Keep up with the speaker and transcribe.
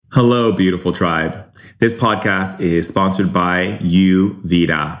Hello, beautiful tribe. This podcast is sponsored by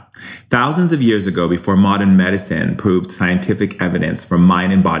Ayurveda. Thousands of years ago, before modern medicine proved scientific evidence for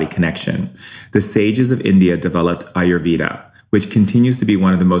mind and body connection, the sages of India developed Ayurveda, which continues to be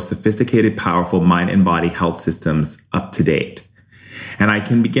one of the most sophisticated, powerful mind and body health systems up to date. And I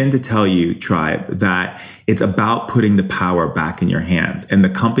can begin to tell you, tribe, that it's about putting the power back in your hands. And the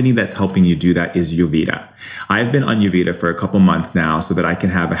company that's helping you do that is Ayurveda. I've been on Ayurveda for a couple months now so that I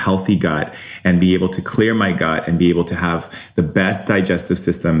can have a healthy gut and be able to clear my gut and be able to have the best digestive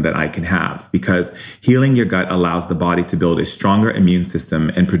system that I can have. Because healing your gut allows the body to build a stronger immune system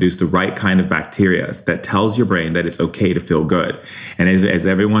and produce the right kind of bacteria that tells your brain that it's okay to feel good. And as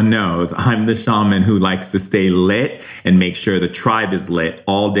everyone knows, I'm the shaman who likes to stay lit and make sure the tribe is lit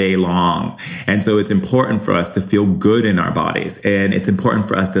all day long. And so it's important for us to feel good in our bodies. And it's important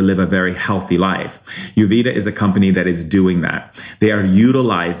for us to live a very healthy life. Ayurveda is a company that is doing that. They are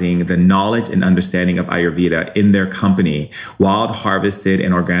utilizing the knowledge and understanding of Ayurveda in their company, wild harvested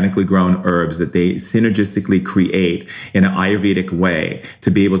and organically grown herbs that they synergistically create in an Ayurvedic way to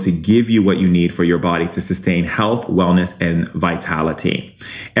be able to give you what you need for your body to sustain health, wellness, and vitality.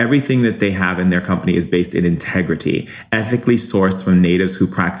 Everything that they have in their company is based in integrity, ethically sourced from natives who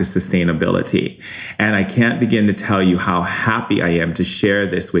practice sustainability. And I can't begin to tell you how happy I am to share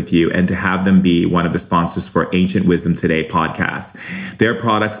this with you and to have them be one of the sponsors for Ancient Wisdom Today podcast. Their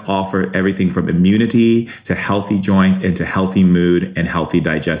products offer everything from immunity to healthy joints and to healthy mood and healthy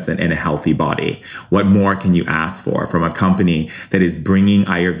digestion and a healthy body. What more can you ask for from a company that is bringing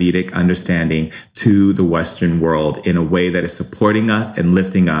Ayurvedic understanding to the Western world in a way that is supporting us and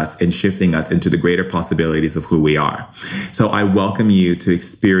lifting us and shifting us into the greater possibilities of who we are? So I welcome you to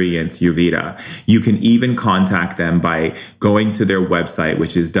experience Ayurveda. You can even contact them by going to their website,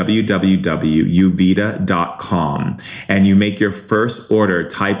 which is www.ayurveda.com, and you make your first order,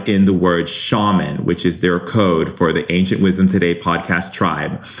 type in the word shaman, which is their code for the Ancient Wisdom Today podcast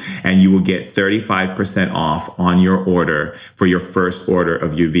tribe, and you will get 35% off on your order for your first order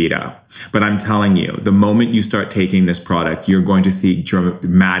of Ayurveda. But I'm telling you, the moment you start taking this product, you're going to see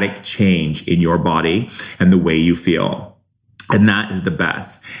dramatic change in your body and the way you feel. And that is the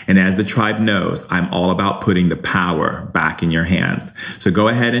best. And as the tribe knows, I'm all about putting the power back in your hands. So go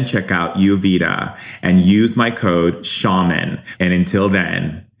ahead and check out Ayurveda and use my code SHAMAN. And until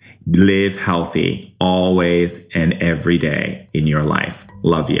then, live healthy always and every day in your life.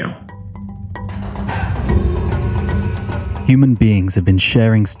 Love you. Human beings have been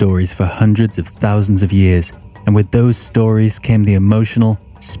sharing stories for hundreds of thousands of years. And with those stories came the emotional,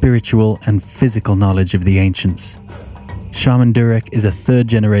 spiritual, and physical knowledge of the ancients. Shaman Durek is a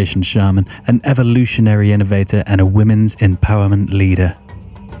third-generation shaman, an evolutionary innovator, and a women's empowerment leader.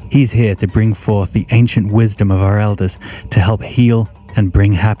 He's here to bring forth the ancient wisdom of our elders to help heal and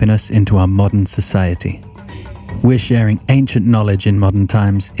bring happiness into our modern society. We're sharing ancient knowledge in modern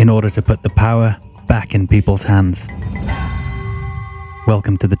times in order to put the power back in people's hands.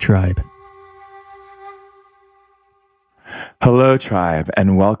 Welcome to the tribe. Hello, tribe,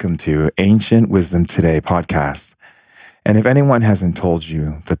 and welcome to Ancient Wisdom Today podcast. And if anyone hasn't told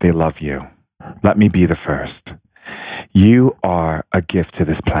you that they love you, let me be the first. You are a gift to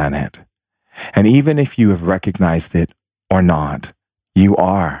this planet. And even if you have recognized it or not, you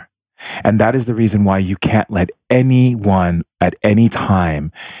are. And that is the reason why you can't let anyone at any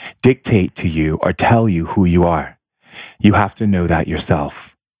time dictate to you or tell you who you are. You have to know that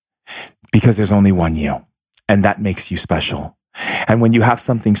yourself. Because there's only one you, and that makes you special. And when you have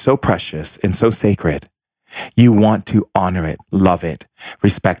something so precious and so sacred, you want to honor it, love it,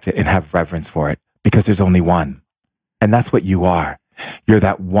 respect it, and have reverence for it because there's only one. And that's what you are. You're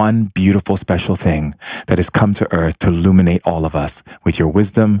that one beautiful, special thing that has come to earth to illuminate all of us with your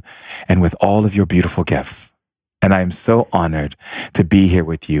wisdom and with all of your beautiful gifts. And I am so honored to be here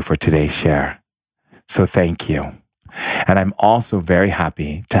with you for today's share. So thank you. And I'm also very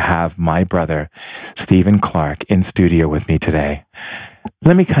happy to have my brother, Stephen Clark, in studio with me today.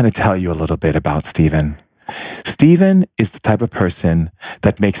 Let me kind of tell you a little bit about Stephen. Stephen is the type of person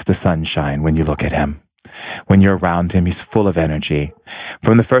that makes the sun shine when you look at him. When you're around him, he's full of energy.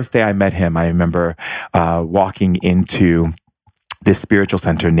 From the first day I met him, I remember walking into this spiritual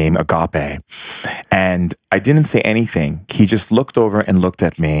center named Agape. And I didn't say anything. He just looked over and looked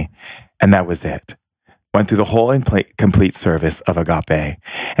at me, and that was it. Went through the whole complete service of Agape.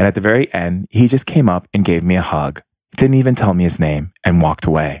 And at the very end, he just came up and gave me a hug. Didn't even tell me his name and walked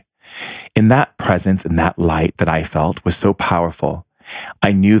away. In that presence and that light that I felt was so powerful,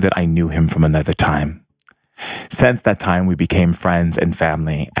 I knew that I knew him from another time. Since that time, we became friends and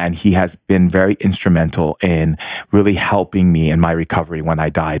family, and he has been very instrumental in really helping me in my recovery when I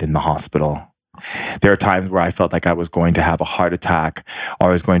died in the hospital. There are times where I felt like I was going to have a heart attack, or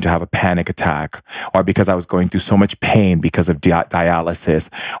I was going to have a panic attack, or because I was going through so much pain because of dialysis,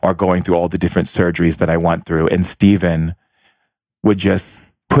 or going through all the different surgeries that I went through. And Stephen would just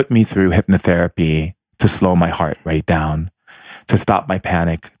put me through hypnotherapy to slow my heart rate down, to stop my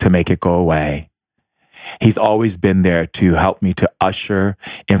panic, to make it go away. He's always been there to help me to usher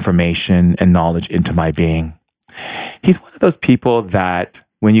information and knowledge into my being. He's one of those people that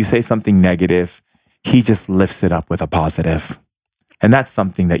when you say something negative, he just lifts it up with a positive. And that's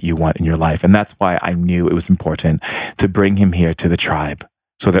something that you want in your life. And that's why I knew it was important to bring him here to the tribe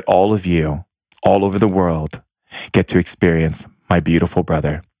so that all of you, all over the world, get to experience my beautiful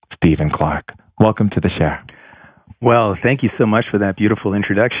brother, Stephen Clark. Welcome to the Share. Well, thank you so much for that beautiful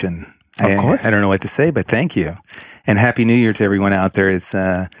introduction. Of course. I don't know what to say, but thank you. And Happy New Year to everyone out there. It's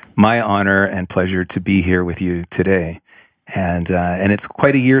my honor and pleasure to be here with you today. And it's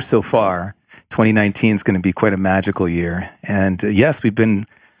quite a year so far. 2019 is going to be quite a magical year. And yes, we've been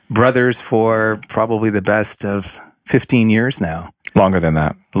brothers for probably the best of 15 years now. Longer than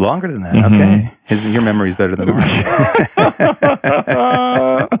that. Longer than that. Mm-hmm. Okay. Your memory's better than mine.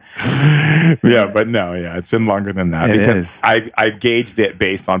 It's been longer than that. I've gauged it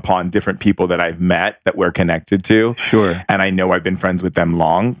based upon different people that I've met that we're connected to. Sure. And I know I've been friends with them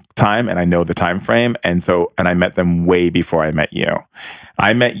long time, and I know the time frame. And I met them way before I met you.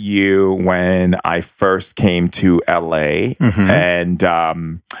 I met you when I first came to LA,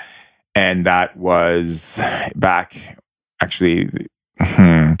 mm-hmm. And that was back. Actually,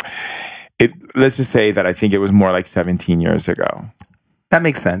 let's just say that I think it was more like 17 years ago. That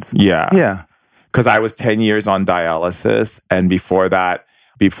makes sense. Yeah. Yeah. Because I was 10 years on dialysis. And before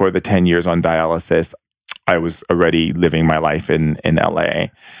the 10 years on dialysis, I was already living my life in LA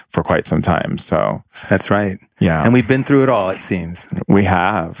for quite some time. So that's right. Yeah. And we've been through it all, it seems. We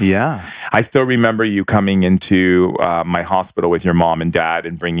have. Yeah. I still remember you coming into my hospital with your mom and dad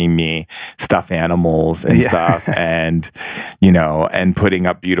and bringing me stuffed animals and stuff, and, and putting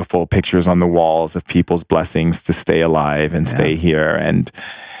up beautiful pictures on the walls of people's blessings to stay alive and stay here. And,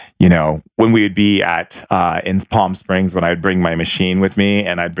 when we would be in Palm Springs, when I'd bring my machine with me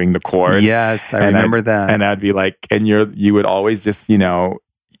and I'd bring the cord. Yes, I remember that. And I'd be like, and you would always just,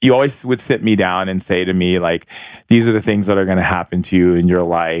 you always would sit me down and say to me, like, these are the things that are going to happen to you in your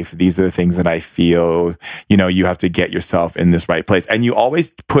life. These are the things that I feel, you have to get yourself in this right place. And you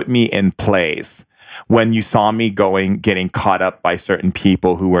always put me in place when you saw me getting caught up by certain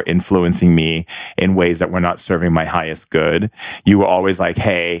people who were influencing me in ways that were not serving my highest good. You were always like,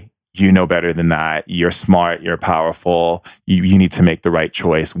 hey, you know better than that. You're smart. You're powerful. You need to make the right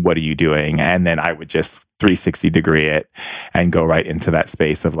choice. What are you doing? And then I would just 360 degree it and go right into that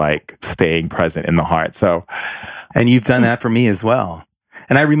space of like staying present in the heart. So, and you've done that for me as well.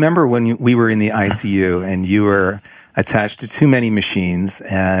 And I remember when we were in the ICU and you were attached to too many machines,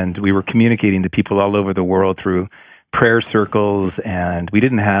 and we were communicating to people all over the world through prayer circles, and we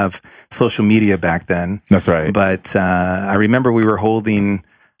didn't have social media back then. That's right. But I remember we were holding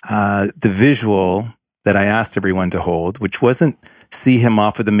the visual that I asked everyone to hold, which wasn't see him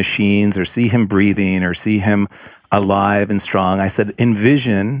off of the machines or see him breathing or see him alive and strong. I said,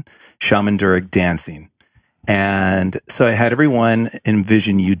 envision Shaman Durek dancing. And so I had everyone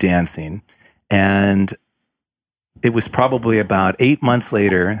envision you dancing. And it was probably about 8 months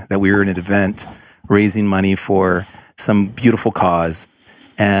later that we were in an event raising money for some beautiful cause.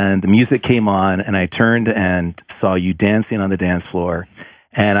 And the music came on, and I turned and saw you dancing on the dance floor.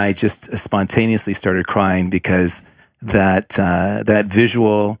 And I just spontaneously started crying because that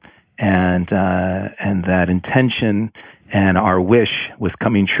visual and that intention and our wish was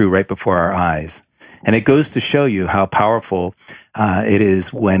coming true right before our eyes. And it goes to show you how powerful it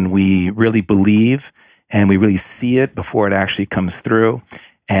is when we really believe and we really see it before it actually comes through.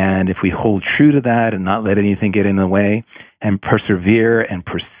 And if we hold true to that and not let anything get in the way and persevere and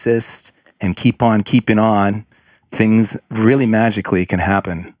persist and keep on keeping on, things really magically can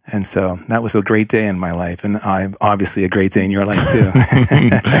happen. And so that was a great day in my life, and obviously a great day in your life too.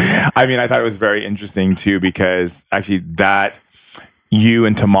 I mean, I thought it was very interesting too, because actually that you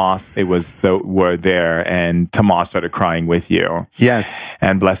and Tomas, were there, and Tomas started crying with you. Yes.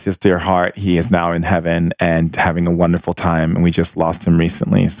 And bless his dear heart, he is now in heaven and having a wonderful time. And we just lost him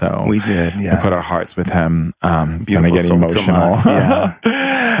recently, so we did. Yeah, we put our hearts with him. Beautiful gonna get soul, emotional. Tomas,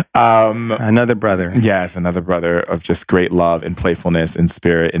 yeah. Another brother. Yes, another brother of just great love and playfulness and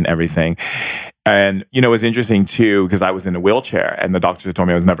spirit and everything. And, it was interesting too, because I was in a wheelchair and the doctors told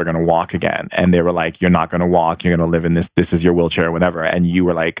me I was never going to walk again. And they were like, you're not going to walk. You're going to live in this is your wheelchair or whatever. And you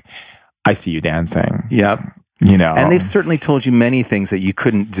were like, I see you dancing. Yep. And they've certainly told you many things that you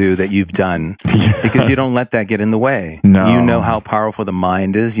couldn't do that you've done because you don't let that get in the way. No. You know how powerful the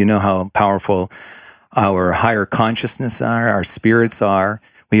mind is. You know how powerful our higher consciousness are, our spirits are.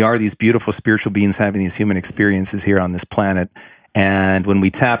 We are these beautiful spiritual beings having these human experiences here on this planet. And when we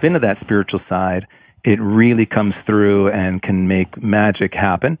tap into that spiritual side, it really comes through and can make magic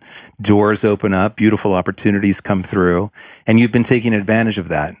happen. Doors open up, beautiful opportunities come through, and you've been taking advantage of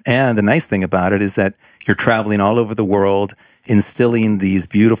that. And the nice thing about it is that you're traveling all over the world, instilling these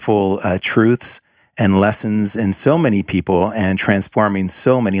beautiful truths and lessons in so many people and transforming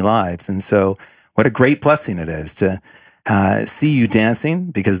so many lives. And so what a great blessing it is to see you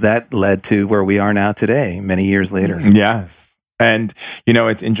dancing, because that led to where we are now today, many years later. Yes. And,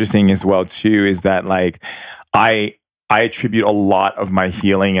 it's interesting as well, too, is that like I attribute a lot of my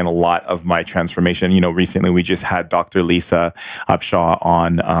healing and a lot of my transformation. Recently we just had Dr. Lisa Upshaw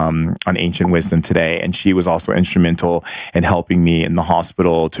on Ancient Wisdom today, and she was also instrumental in helping me in the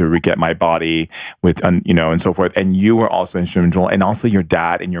hospital to reget my body with, and so forth. And you were also instrumental, and also your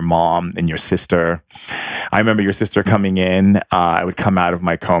dad and your mom and your sister. I remember your sister coming in. I would come out of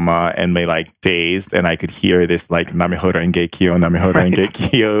my coma and be like dazed, and I could hear this like Nameho Renge Kyo, Nameho Renge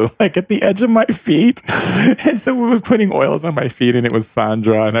Kyo, like at the edge of my feet. And so we was putting oils on my feet, and it was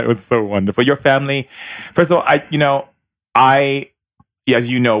Sandra, and it was so wonderful. Your family, first of all, I as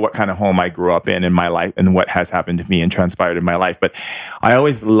you know what kind of home I grew up in my life and what has happened to me and transpired in my life. But I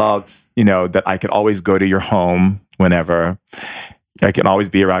always loved, that I could always go to your home whenever. I can always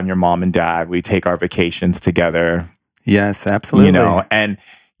be around your mom and dad. We take our vacations together. Yes, absolutely. And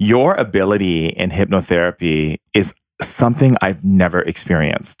your ability in hypnotherapy is something I've never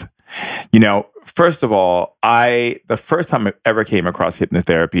experienced. First of all, the first time I ever came across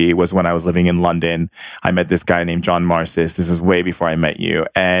hypnotherapy was when I was living in London. I met this guy named John Marcis. This is way before I met you.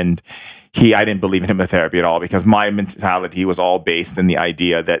 And I didn't believe in hypnotherapy at all, because my mentality was all based in the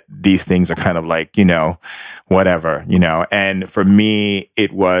idea that these things are kind of like, whatever, And for me,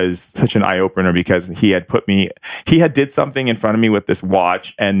 it was such an eye-opener, because he had did something in front of me with this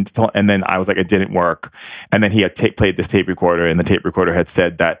watch, and then I was like, it didn't work. And then he had played this tape recorder, and the tape recorder had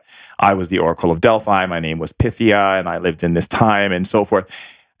said that I was the Oracle of Delphi, my name was Pythia, and I lived in this time, and so forth.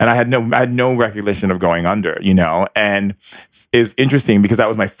 And I had no recollection of going under, and it's interesting because that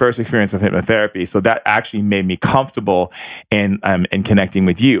was my first experience of hypnotherapy. So that actually made me comfortable in connecting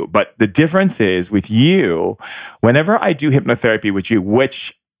with you. But the difference is with you, whenever I do hypnotherapy with you,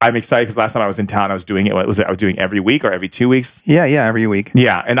 which I'm excited because last time I was in town, I was doing it. I was doing every week or every 2 weeks? Yeah, every week.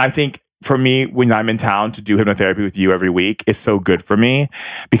 Yeah. And I think for me, when I'm in town to do hypnotherapy with you every week, is so good for me,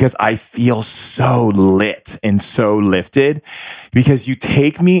 because I feel so lit and so lifted, because you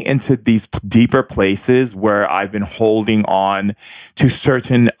take me into these deeper places where I've been holding on to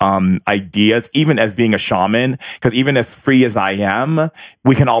certain ideas, even as being a shaman, because even as free as I am,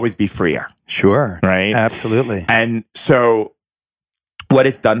 we can always be freer. Sure. Right? Absolutely. And so what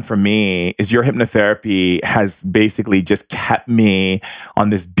it's done for me is your hypnotherapy has basically just kept me on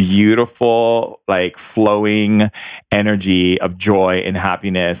this beautiful, like flowing energy of joy and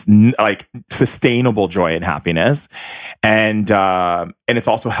happiness, like sustainable joy and happiness. And it's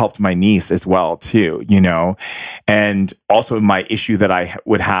also helped my niece as well too, and also my issue that I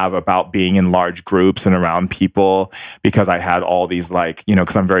would have about being in large groups and around people, because I had all these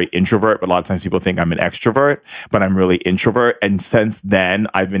because I'm very introvert, but a lot of times people think I'm an extrovert, but I'm really introvert. And since then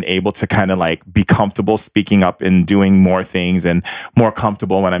I've been able to kind of be comfortable speaking up and doing more things, and more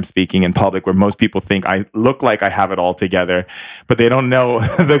comfortable when I'm speaking in public, where most people think I look like I have it all together, but they don't know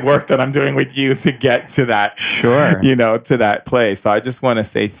the work that I'm doing with you to get to that, sure, to that place. So I just want to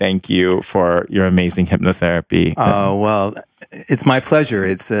say thank you for your amazing hypnotherapy. Oh, well, it's my pleasure.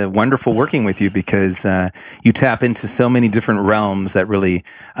 It's wonderful working with you, because you tap into so many different realms that really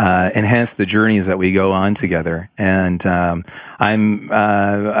enhance the journeys that we go on together. And I'm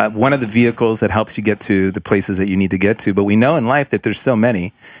one of the vehicles that helps you get to the places that you need to get to. But we know in life that there's so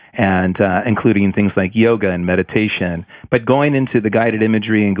many, and including things like yoga and meditation. But going into the guided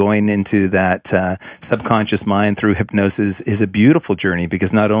imagery and going into that subconscious mind through hypnosis is a beautiful journey,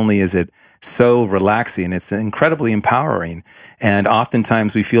 because not only is it so relaxing, it's incredibly empowering. And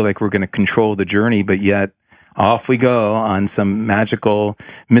oftentimes we feel like we're going to control the journey, but yet off we go on some magical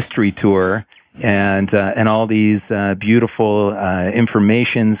mystery tour, and all these beautiful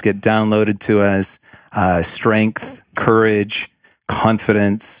informations get downloaded to us, strength, courage,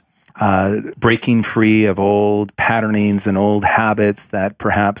 confidence, breaking free of old patternings and old habits that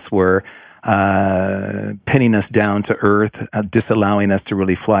perhaps were pinning us down to earth, disallowing us to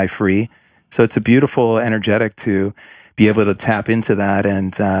really fly free. So it's a beautiful energetic to be able to tap into that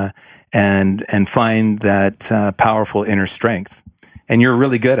and find that powerful inner strength. And you're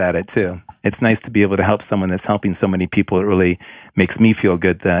really good at it too. It's nice to be able to help someone that's helping so many people. It really makes me feel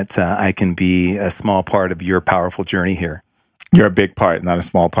good that I can be a small part of your powerful journey here. You're a big part, not a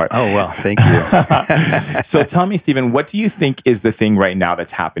small part. Oh, well, thank you. So tell me, Stephen, what do you think is the thing right now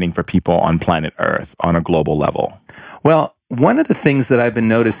that's happening for people on planet Earth on a global level? Well, one of the things that I've been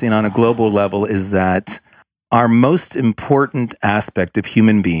noticing on a global level is that our most important aspect of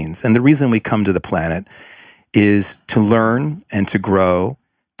human beings, and the reason we come to the planet, is to learn and to grow,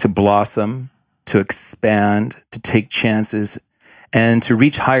 to blossom, to expand, to take chances, and to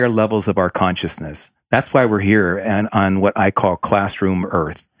reach higher levels of our consciousness. That's why we're here and on what I call classroom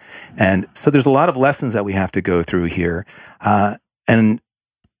Earth. And so there's a lot of lessons that we have to go through here. And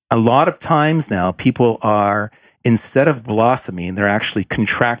a lot of times now, people are, instead of blossoming, they're actually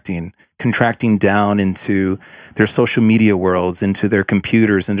contracting down into their social media worlds, into their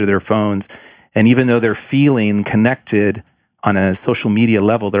computers, into their phones. And even though they're feeling connected on a social media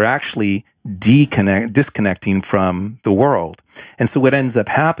level, they're actually disconnecting from the world. And so what ends up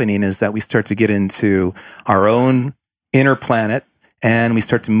happening is that we start to get into our own inner planet, and we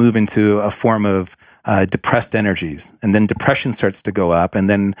start to move into a form of depressed energies. And then depression starts to go up, and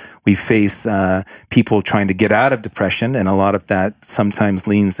then we face people trying to get out of depression, and a lot of that sometimes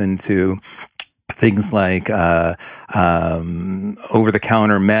leans into things like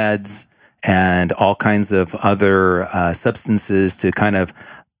over-the-counter meds and all kinds of other substances to kind of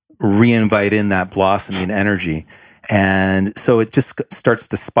re-invite in that blossoming energy. And so it just starts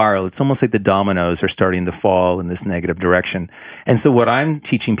to spiral. It's almost like the dominoes are starting to fall in this negative direction. And so what I'm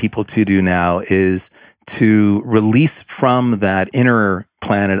teaching people to do now is to release from that inner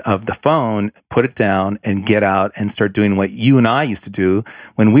planet of the phone, put it down and get out and start doing what you and I used to do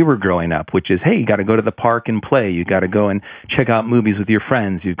when we were growing up, which is, hey, you got to go to the park and play. You got to go and check out movies with your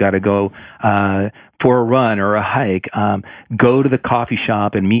friends. You've got to go for a run or a hike. Go to the coffee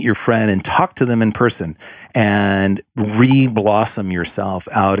shop and meet your friend and talk to them in person and re-blossom yourself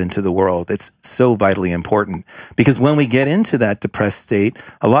out into the world. It's so vitally important because when we get into that depressed state,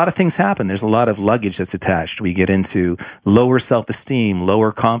 a lot of things happen. There's a lot of luggage that's attached. We get into lower self-esteem,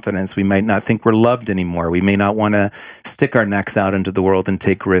 lower confidence. We might not think we're loved anymore. We may not want to stick our necks out into the world and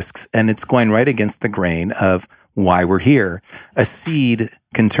take risks. And it's going right against the grain of why we're here. A seed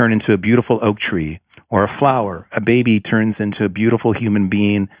can turn into a beautiful oak tree or a flower. A baby turns into a beautiful human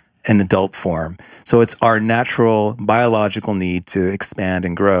being in adult form. So it's our natural biological need to expand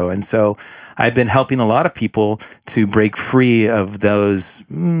and grow. And so I've been helping a lot of people to break free of those,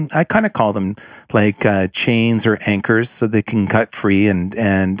 I kind of call them like chains or anchors, so they can cut free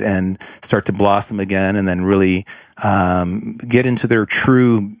and start to blossom again, and then really get into their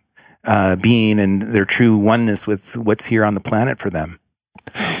true being and their true oneness with what's here on the planet for them.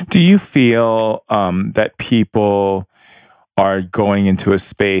 Do you feel that people are going into a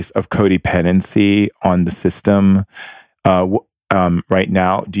space of codependency on the system right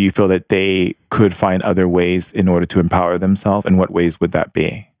now? Do you feel that they could find other ways in order to empower themselves? And what ways would that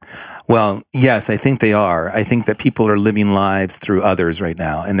be? Well, yes, I think they are. I think that people are living lives through others right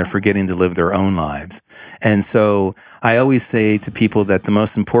now, and they're forgetting to live their own lives. And so I always say to people that the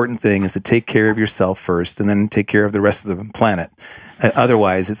most important thing is to take care of yourself first and then take care of the rest of the planet.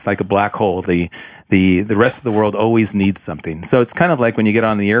 Otherwise, it's like a black hole. The rest of the world always needs something. So it's kind of like when you get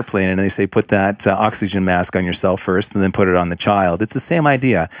on the airplane and they say, put that oxygen mask on yourself first and then put it on the child. It's the same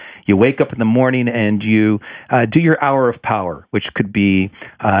idea. You wake up in the morning and you do your hour of power, which could be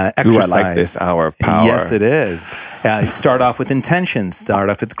exercise. Ooh, I like this hour of power. Yes, it is. Start off with intentions. Start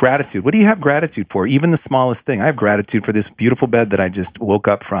off with gratitude. What do you have gratitude for? Even the smallest thing. I have gratitude for this beautiful bed that I just woke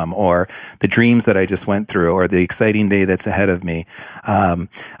up from, or the dreams that I just went through, or the exciting day that's ahead of me.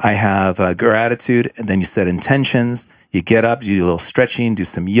 I have gratitude, and then you set intentions. You get up, you do a little stretching, do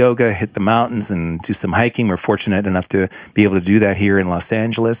some yoga, hit the mountains, and do some hiking. We're fortunate enough to be able to do that here in Los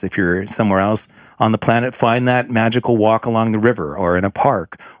Angeles. If you're somewhere else on the planet, find that magical walk along the river or in a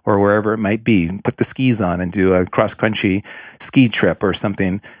park or wherever it might be. Put the skis on and do a cross-country ski trip or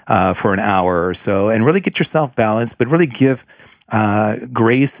something for an hour or so, and really get yourself balanced, but really give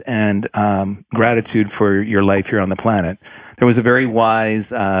grace and gratitude for your life here on the planet. There was a very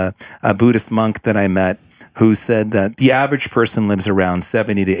wise Buddhist monk that I met who said that the average person lives around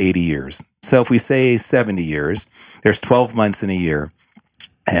 70 to 80 years. So if we say 70 years, there's 12 months in a year.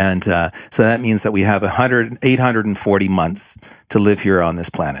 And so that means that we have 840 months to live here on this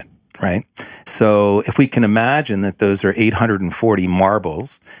planet. right? So if we can imagine that those are 840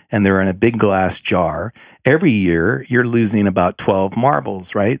 marbles and they're in a big glass jar, every year you're losing about 12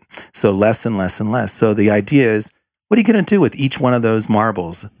 marbles, right? So less and less and less. So the idea is, what are you going to do with each one of those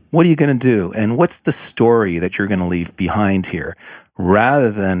marbles? What are you going to do? And what's the story that you're going to leave behind here?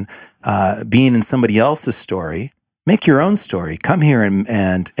 Rather than being in somebody else's story, make your own story. Come here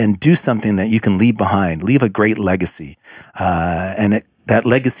and do something that you can leave behind. Leave a great legacy. That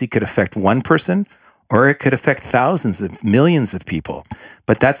legacy could affect one person, or it could affect thousands of millions of people.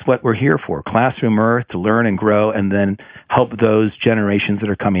 But that's what we're here for, Classroom Earth, to learn and grow, and then help those generations that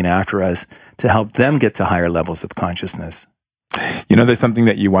are coming after us to help them get to higher levels of consciousness. You know, there's something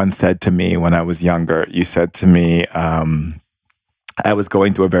that you once said to me when I was younger. You said to me, I was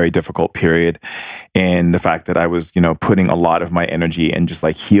going through a very difficult period in the fact that I was, putting a lot of my energy and just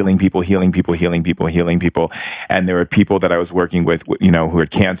like healing people. And there were people that I was working with, who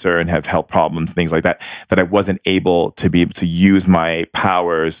had cancer and have health problems, things like that I wasn't able to be able to use my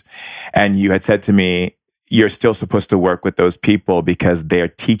powers. And you had said to me, you're still supposed to work with those people because they're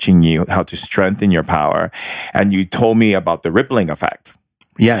teaching you how to strengthen your power. And you told me about the rippling effect.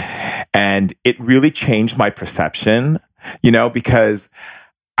 Yes. And it really changed my perception, because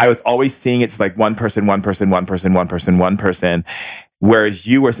I was always seeing it's like one person. Whereas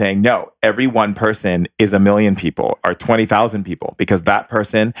you were saying, no, every one person is 1 million people or 20,000 people, because that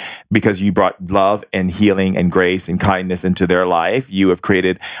person, because you brought love and healing and grace and kindness into their life, you have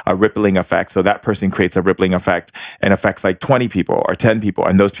created a rippling effect. So that person creates a rippling effect and affects like 20 people or 10 people.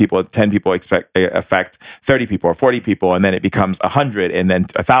 And those people, 10 people affect 30 people or 40 people. And then it becomes 100 and then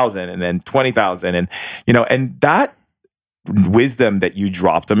 1,000 and then 20,000. And, and that wisdom that you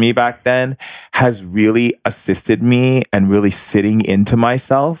dropped on me back then has really assisted me and really sitting into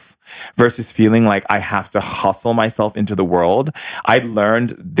myself versus feeling like I have to hustle myself into the world. I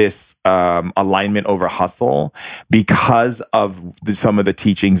learned this alignment over hustle because of some of the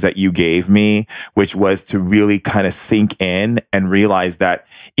teachings that you gave me, which was to really kind of sink in and realize that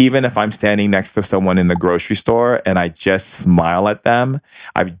even if I'm standing next to someone in the grocery store and I just smile at them,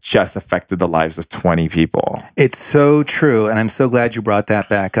 I've just affected the lives of 20 people. It's so true. And I'm so glad you brought that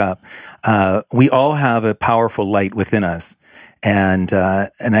back up. We all have a powerful light within us. And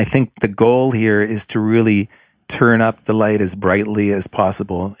I think the goal here is to really turn up the light as brightly as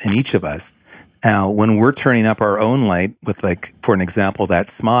possible in each of us. Now, when we're turning up our own light with, like, for an example, that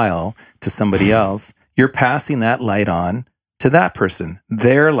smile to somebody else, you're passing that light on to that person.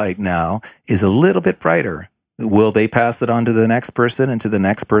 Their light now is a little bit brighter. Will they pass it on to the next person and to the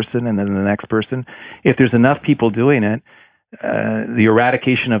next person and then the next person? If there's enough people doing it, the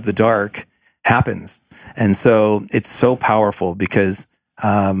eradication of the dark happens. And so it's so powerful because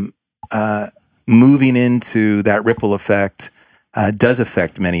moving into that ripple effect does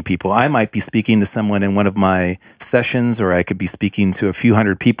affect many people. I might be speaking to someone in one of my sessions, or I could be speaking to a few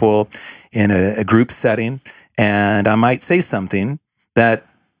hundred people in a group setting, and I might say something that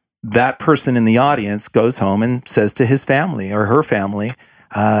person in the audience goes home and says to his family or her family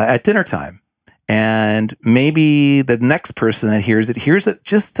at dinner time. And maybe the next person that hears it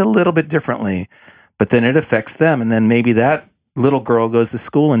just a little bit differently. But then it affects them. And then maybe that little girl goes to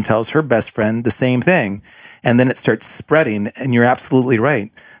school and tells her best friend the same thing. And then it starts spreading. And you're absolutely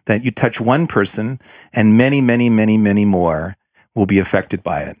right that you touch one person and many, many, many, many more will be affected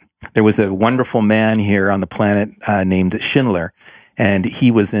by it. There was a wonderful man here on the planet named Schindler. And he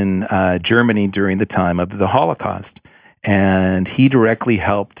was in Germany during the time of the Holocaust. And he directly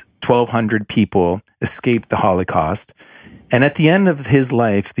helped 1,200 people escape the Holocaust. And at the end of his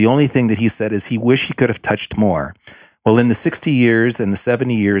life, the only thing that he said is he wished he could have touched more. Well, in the 60 years and the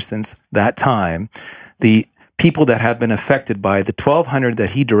 70 years since that time, the people that have been affected by the 1,200 that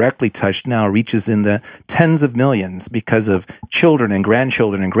he directly touched now reaches in the tens of millions because of children and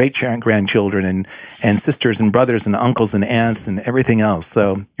grandchildren and great-grandchildren and sisters and brothers and uncles and aunts and everything else.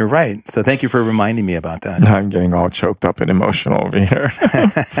 So you're right. So thank you for reminding me about that. I'm getting all choked up and emotional over here.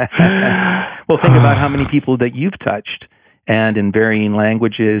 Well, think about how many people that you've touched, and in varying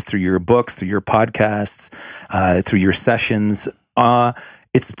languages, through your books, through your podcasts, through your sessions.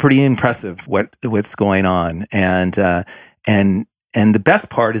 It's pretty impressive what's going on. And the best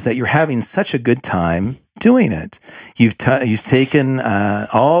part is that you're having such a good time doing it. You've taken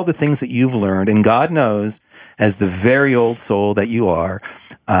all the things that you've learned, and God knows, as the very old soul that you are,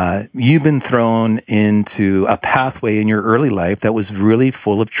 you've been thrown into a pathway in your early life that was really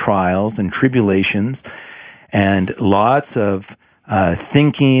full of trials and tribulations, and lots of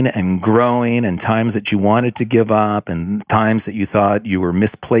thinking and growing, and times that you wanted to give up, and times that you thought you were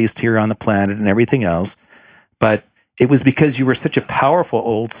misplaced here on the planet and everything else. But it was because you were such a powerful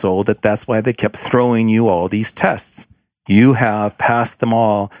old soul that's why they kept throwing you all these tests. You have passed them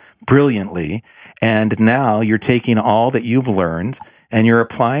all brilliantly, and now you're taking all that you've learned and you're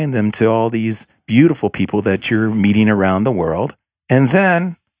applying them to all these beautiful people that you're meeting around the world. And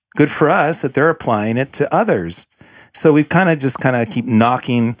then, good for us that they're applying it to others. So we kind of keep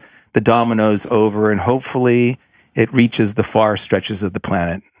knocking the dominoes over, and hopefully it reaches the far stretches of the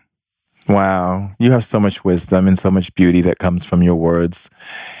planet. Wow. You have so much wisdom and so much beauty that comes from your words.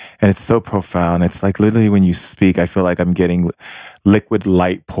 And it's so profound. It's like literally when you speak, I feel like I'm getting liquid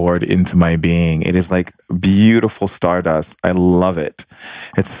light poured into my being. It is like beautiful stardust. I love it.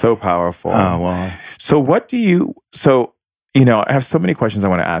 It's so powerful. Oh, wow. So I have so many questions I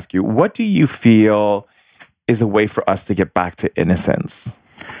want to ask you. What do you feel is a way for us to get back to innocence?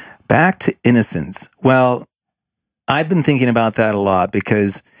 Back to innocence. Well, I've been thinking about that a lot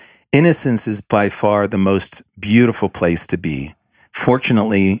because innocence is by far the most beautiful place to be.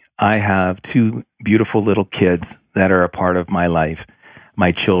 Fortunately, I have two beautiful little kids that are a part of my life,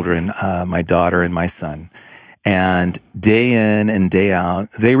 my children, my daughter and my son. And day in and day out,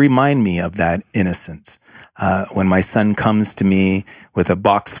 they remind me of that innocence. When my son comes to me with a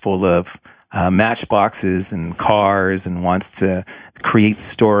box full of matchboxes and cars and wants to create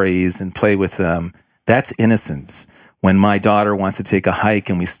stories and play with them, that's innocence. When my daughter wants to take a hike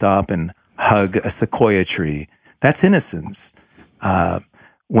and we stop and hug a sequoia tree, that's innocence.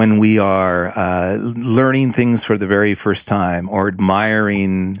 When we are learning things for the very first time or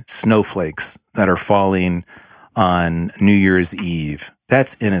admiring snowflakes that are falling on New Year's Eve,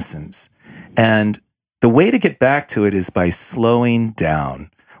 that's innocence. And the way to get back to it is by slowing down.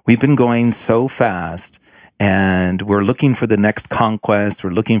 We've been going so fast and we're looking for the next conquest.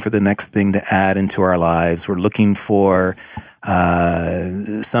 We're looking for the next thing to add into our lives. We're looking for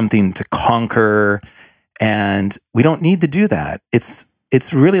something to conquer. And we don't need to do that.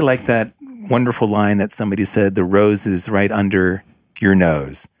 It's really like that wonderful line that somebody said, the rose is right under your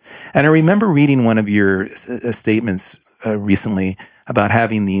nose. And I remember reading one of your statements recently about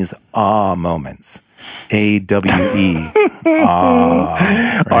having these awe moments. AWE. Awe.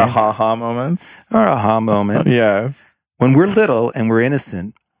 Right? Our ha-ha moments. Our aha moments. Yes. When we're little and we're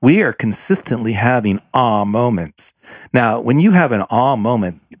innocent, we are consistently having awe moments. Now, when you have an awe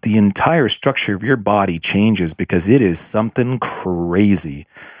moment, the entire structure of your body changes because it is something crazy.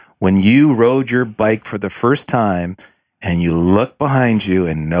 When you rode your bike for the first time and you look behind you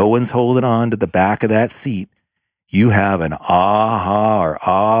and no one's holding on to the back of that seat, you have an aha or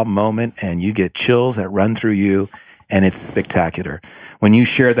awe moment and you get chills that run through you and it's spectacular. When you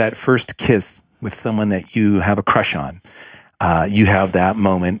share that first kiss with someone that you have a crush on, you have that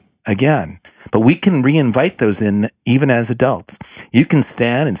moment again. But we can reinvite those in even as adults. You can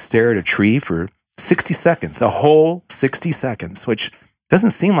stand and stare at a tree for 60 seconds, a whole 60 seconds, which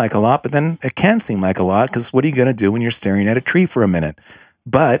doesn't seem like a lot, but then it can seem like a lot because what are you going to do when you're staring at a tree for a minute?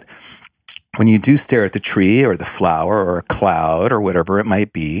 But when you do stare at the tree or the flower or a cloud or whatever it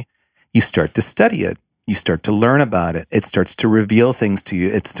might be, you start to study it. You start to learn about it. It starts to reveal things to you.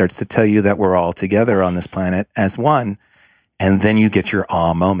 It starts to tell you that we're all together on this planet as one. And then you get your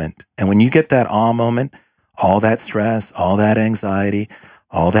awe moment. And when you get that awe moment, all that stress, all that anxiety,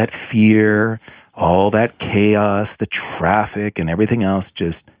 all that fear, all that chaos, the traffic and everything else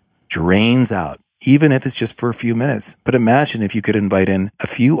just drains out, even if it's just for a few minutes. But imagine if you could invite in a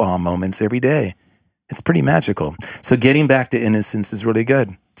few awe moments every day. It's pretty magical. So getting back to innocence is really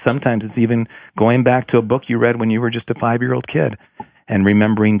good. Sometimes it's even going back to a book you read when you were just a 5-year-old kid and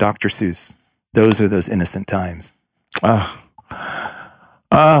remembering Dr. Seuss. Those are those innocent times. Oh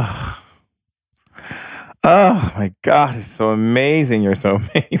my God, it's so amazing. You're so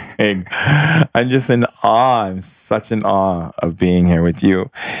amazing. I'm just in awe. I'm such in awe of being here with you.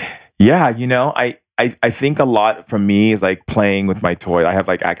 Yeah, I think a lot for me is like playing with my toy. I have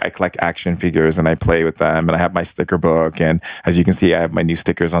I collect action figures and I play with them, and I have my sticker book. And as you can see, I have my new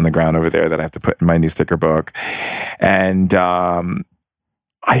stickers on the ground over there that I have to put in my new sticker book. And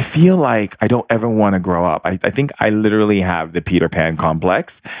I feel like I don't ever want to grow up. I think I literally have the Peter Pan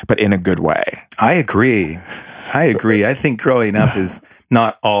complex, but in a good way. I agree. I think growing up is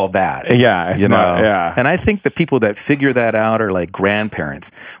not all that. Yeah, it's not, yeah. And I think the people that figure that out are like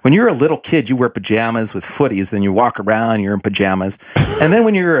grandparents. When you're a little kid, you wear pajamas with footies and you walk around, you're in pajamas. And then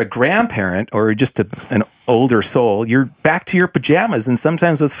when you're a grandparent or just an older soul, you're back to your pajamas and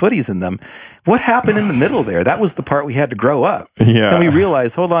sometimes with footies in them. What happened in the middle there? That was the part we had to grow up. Yeah. And we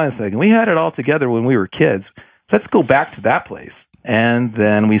realized, hold on a second, we had it all together when we were kids. Let's go back to that place. and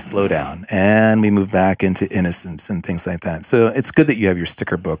then we slow down and we move back into innocence and things like that. So it's good that you have your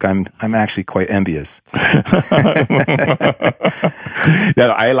sticker book. I'm actually quite envious.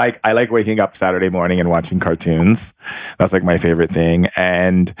 Yeah, I like waking up Saturday morning and watching cartoons. That's like my favorite thing.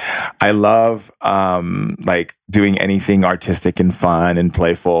 And I love like doing anything artistic and fun and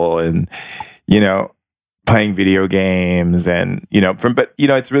playful and, you know, playing video games and, but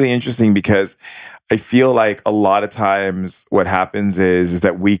it's really interesting because I feel like a lot of times what happens is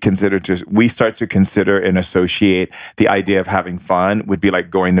that we start to consider and associate the idea of having fun would be like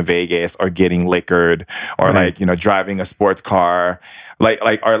going to Vegas or getting liquored or Right. like, driving a sports car, but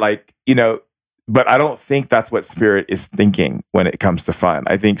I don't think that's what Spirit is thinking when it comes to fun.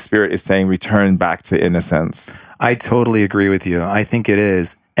 I think Spirit is saying return back to innocence. I totally agree with you. I think it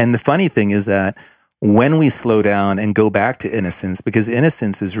is. And the funny thing is that when we slow down and go back to innocence, because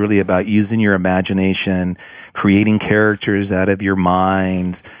innocence is really about using your imagination, creating characters out of your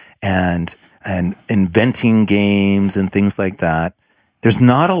mind, and inventing games and things like that, there's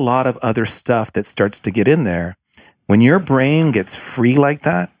not a lot of other stuff that starts to get in there. When your brain gets free like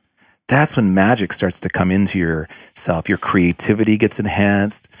that, that's when magic starts to come into yourself. Your creativity gets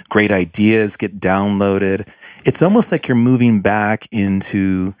enhanced, great ideas get downloaded. It's almost like you're moving back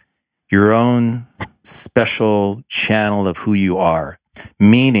into your own special channel of who you are,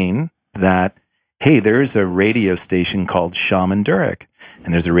 meaning that, hey, there's a radio station called Shaman Durek,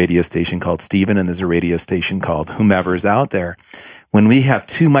 and there's a radio station called Steven, and there's a radio station called whomever's out there. When we have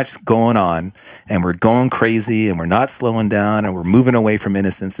too much going on and we're going crazy and we're not slowing down and we're moving away from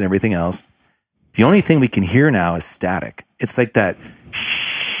innocence and everything else, the only thing we can hear now is static. It's like that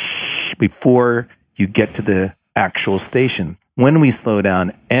before you get to the actual station. When we slow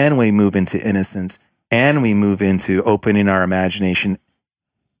down and we move into innocence and we move into opening our imagination,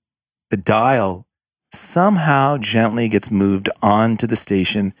 the dial somehow gently gets moved onto the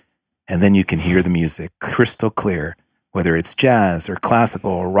station, and then you can hear the music crystal clear, whether it's jazz or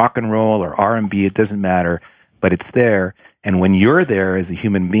classical or rock and roll or R&B, it doesn't matter, but it's there. And when you're there as a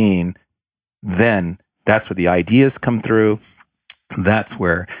human being, then that's where the ideas come through. That's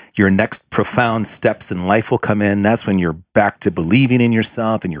where your next profound steps in life will come in. That's when you're back to believing in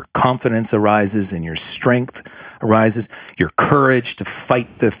yourself and your confidence arises and your strength arises. Your courage to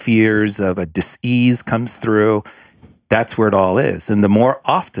fight the fears of a dis-ease comes through. That's where it all is. And the more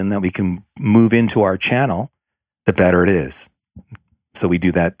often that we can move into our channel, the better it is. So we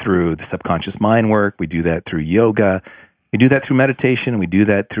do that through the subconscious mind work. We do that through yoga. We do that through meditation. We do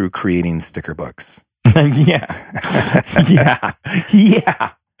that through creating sticker books. Yeah.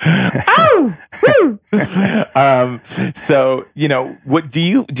 Ow! So, what do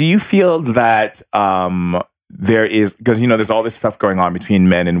you feel that there is, because there's all this stuff going on between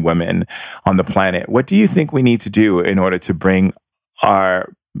men and women on the planet. What do you think we need to do in order to bring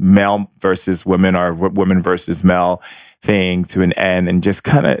our male versus women, or women versus male thing to an end and just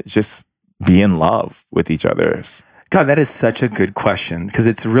kind of just be in love with each other? God, that is such a good question because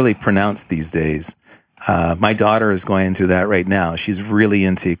it's really pronounced these days. My daughter is going through that right now. She's really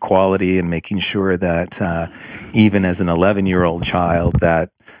into equality and making sure that even as an 11-year-old child,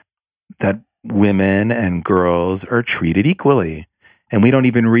 that women and girls are treated equally. And we don't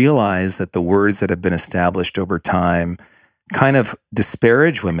even realize that the words that have been established over time kind of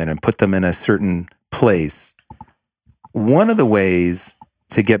disparage women and put them in a certain place. One of the ways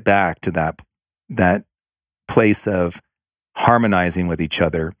to get back to that place of harmonizing with each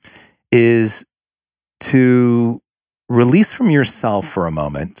other is to release from yourself for a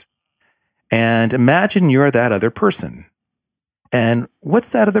moment and imagine you're that other person. And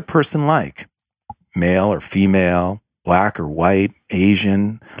what's that other person like? Male or female, black or white,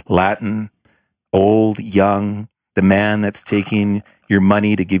 Asian, Latin, old, young, the man that's taking your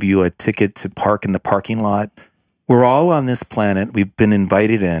money to give you a ticket to park in the parking lot. We're all on this planet. We've been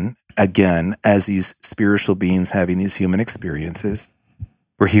invited in, again, as these spiritual beings having these human experiences.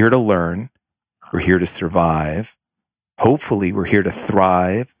 We're here to learn. We're here to survive. Hopefully, we're here to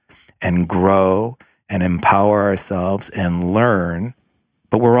thrive and grow and empower ourselves and learn.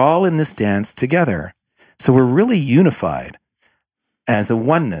 But we're all in this dance together. So we're really unified as a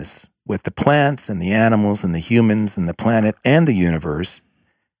oneness with the plants and the animals and the humans and the planet and the universe.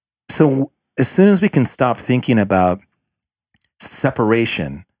 So as soon as we can stop thinking about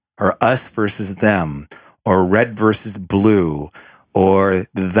separation or us versus them or red versus blue or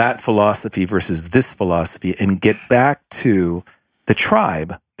that philosophy versus this philosophy and get back to the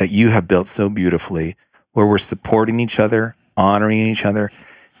tribe that you have built so beautifully, where we're supporting each other, honoring each other,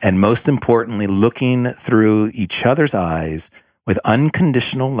 and most importantly, looking through each other's eyes with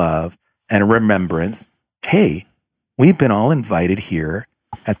unconditional love and remembrance. Hey, we've been all invited here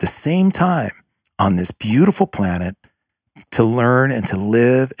at the same time on this beautiful planet to learn and to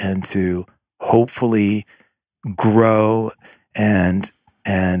live and to hopefully grow and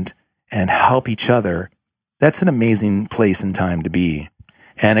help each other. That's an amazing place and time to be.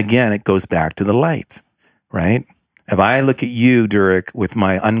 And again, it goes back to the light, right? If I look at you, Durek, with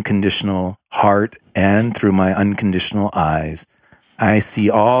my unconditional heart and through my unconditional eyes, I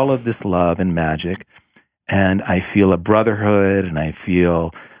see all of this love and magic, and I feel a brotherhood, and I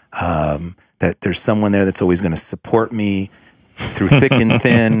feel that there's someone there that's always going to support me through thick and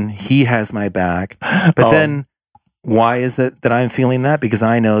thin. He has my back. But then why is it that I'm feeling that? Because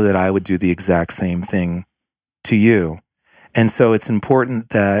I know that I would do the exact same thing to you. And so it's important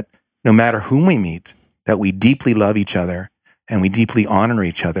that no matter whom we meet, that we deeply love each other and we deeply honor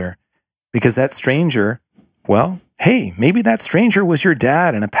each other, because that stranger, well, hey, maybe that stranger was your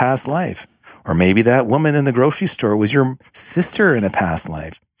dad in a past life, or maybe that woman in the grocery store was your sister in a past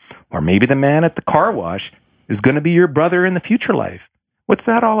life, or maybe the man at the car wash is going to be your brother in the future life. What's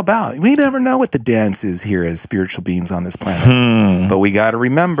that all about? We never know what the dance is here as spiritual beings on this planet. But we got to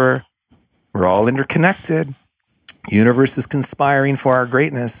remember, we're all interconnected. Universe is conspiring for our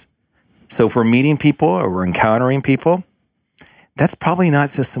greatness. So if we're meeting people or we're encountering people, that's probably not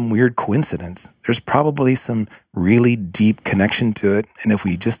just some weird coincidence. There's probably some really deep connection to it. And if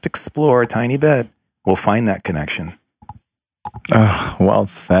we just explore a tiny bit, we'll find that connection. Well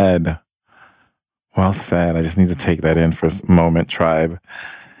said. Well said. I just need to take that in for a moment, Tribe.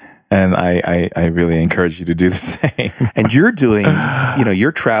 And I really encourage you to do the same. And you're doing,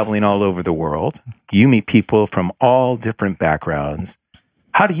 you're traveling all over the world. You meet people from all different backgrounds.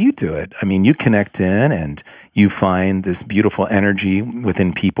 How do you do it? I mean, you connect in and you find this beautiful energy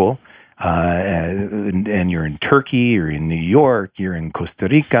within people. And you're in Turkey, you're in New York, you're in Costa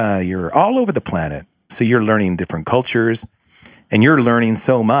Rica, you're all over the planet. So you're learning different cultures and you're learning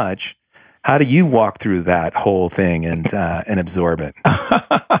so much. How do you walk through that whole thing and absorb it?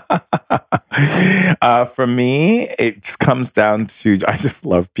 For me, it comes down to, I just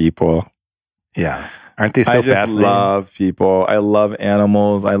love people. Yeah. Aren't they so fascinating? I just love people. I love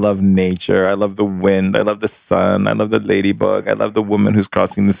animals. I love nature. I love the wind. I love the sun. I love the ladybug. I love the woman who's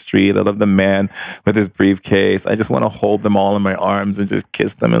crossing the street. I love the man with his briefcase. I just want to hold them all in my arms and just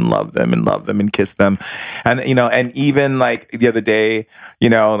kiss them and love them and kiss them. And, and even like the other day,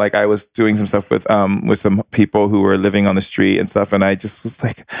 like I was doing some stuff with some people who were living on the street and stuff. And I just was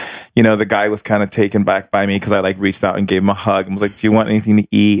like, the guy was kind of taken back by me because I like reached out and gave him a hug and was like, do you want anything to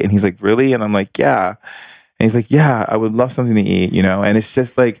eat? And he's like, really? And I'm like, yeah. And he's like, yeah, I would love something to eat, And it's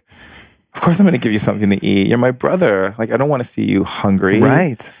just like, of course I'm going to give you something to eat. You're my brother. Like, I don't want to see you hungry.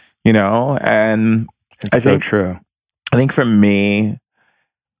 Right. And it's so true. I think for me,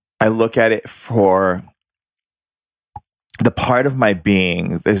 I look at it for the part of my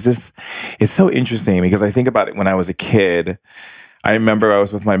being. It's so interesting because I think about it when I was a kid. I remember I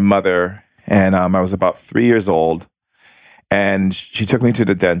was with my mother and I was about 3 years old and she took me to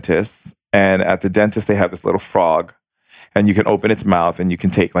the dentist. And at the dentist, they have this little frog and you can open its mouth and you can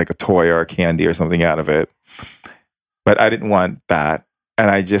take like a toy or a candy or something out of it. But I didn't want that. And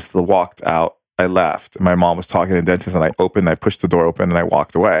I just walked out. I left. My mom was talking to the dentist and I pushed the door open and I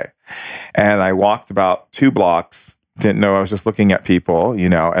walked away. And I walked about 2 blocks, didn't know I was just looking at people,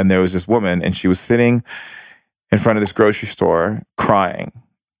 and there was this woman and she was sitting in front of this grocery store crying.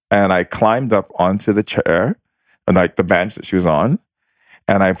 And I climbed up onto the chair and like the bench that she was on.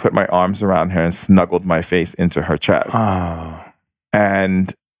 And I put my arms around her and snuggled my face into her chest. Oh.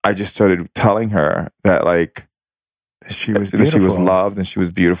 And I just started telling her that like she was loved and she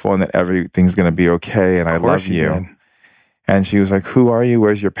was beautiful and that everything's going to be okay and I love you. Did. And she was like, who are you?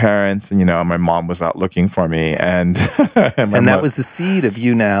 Where's your parents? And, my mom was out looking for me. And and that was the seed of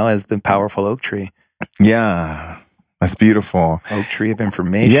you now as the powerful oak tree. Yeah. That's beautiful. Oak tree of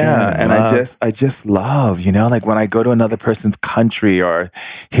information. Yeah, and I just love, like when I go to another person's country or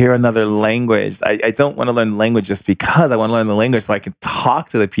hear another language, I don't want to learn the language just because I want to learn the language so I can talk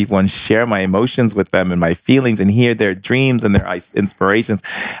to the people and share my emotions with them and my feelings and hear their dreams and their inspirations,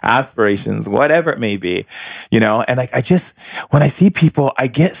 aspirations, whatever it may be, And like when I see people, I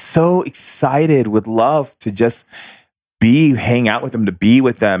get so excited with love to just hang out with them, to be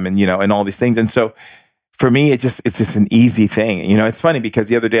with them and, and all these things. And so for me, it's just an easy thing. It's funny because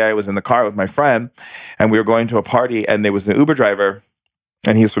the other day I was in the car with my friend and we were going to a party and there was an Uber driver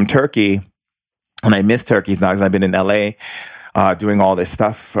and he was from Turkey and I miss Turkey now because I've been in LA doing all this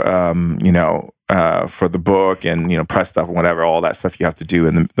stuff, for the book and, press stuff and whatever, all that stuff you have to do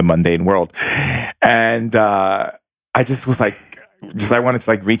in the mundane world. And I just was like, I wanted to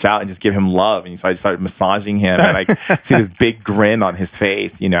like reach out and just give him love. And so I just started massaging him and like see this big grin on his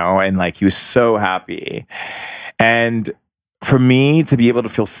face, you know, and like he was so happy. And for me to be able to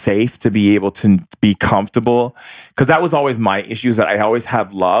feel safe, to be able to be comfortable, because that was always my issues, that I always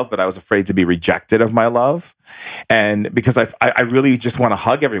have love, but I was afraid to be rejected of my love. And because I really just want to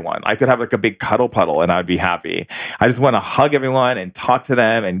hug everyone. I could have like a big cuddle puddle and I'd be happy. I just want to hug everyone and talk to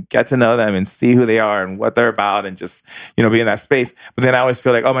them and get to know them and see who they are and what they're about and just, you know, be in that space. But then I always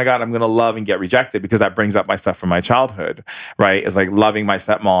feel like, oh my God, I'm going to love and get rejected, because that brings up my stuff from my childhood, right? It's like loving my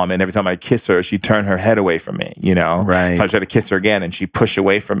stepmom, and every time I kiss her, she'd turn her head away from me, you know? Right. So I try to kiss her again and she'd push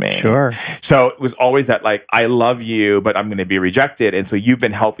away from me. Sure. So it was always that like, I love you, but I'm going to be rejected. And so you've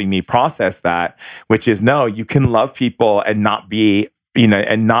been helping me process that, which is no, you can love people and not be, you know,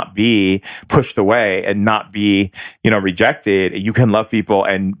 and not be pushed away and not be, you know, rejected. You can love people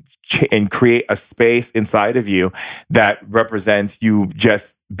and create a space inside of you that represents you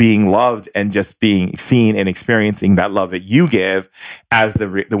just being loved and just being seen and experiencing that love that you give as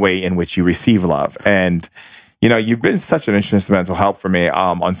the way in which you receive love. And you know, you've been such an instrumental help for me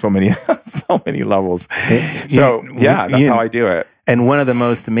on so many levels. So yeah, that's how I do it. And one of the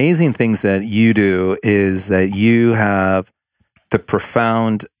most amazing things that you do is that you have the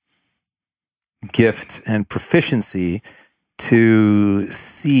profound gift and proficiency to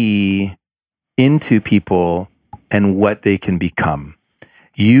see into people and what they can become.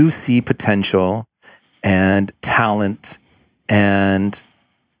 You see potential and talent, and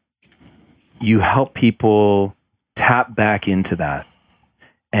you help people tap back into that.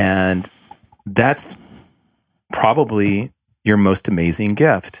 And that's probably your most amazing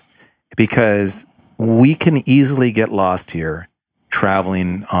gift, because we can easily get lost here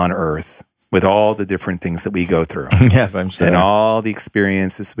traveling on Earth with all the different things that we go through. Yes, I'm sure. And all the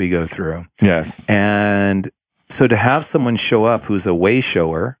experiences we go through. Yes. And so to have someone show up who's a way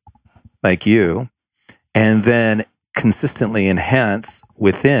shower like you, and then consistently enhance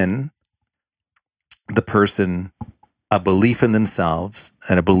within the person a belief in themselves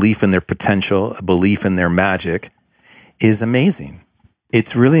and a belief in their potential, a belief in their magic, is amazing.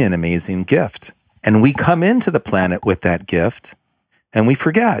 It's really an amazing gift. And we come into the planet with that gift and we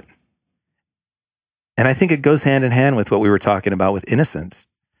forget. And I think it goes hand in hand with what we were talking about with innocence.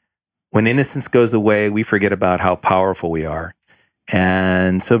 When innocence goes away, we forget about how powerful we are.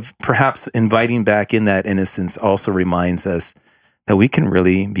 And so perhaps inviting back in that innocence also reminds us that we can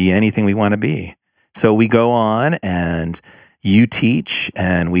really be anything we want to be. So we go on and you teach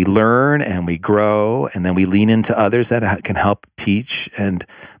and we learn and we grow, and then we lean into others that can help teach and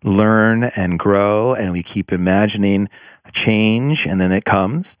learn and grow, and we keep imagining a change, and then it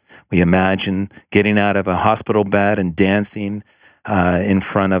comes. We imagine getting out of a hospital bed and dancing in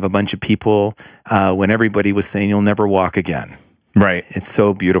front of a bunch of people when everybody was saying you'll never walk again. Right. It's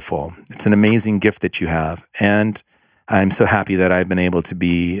so beautiful. It's an amazing gift that you have. And I'm so happy that I've been able to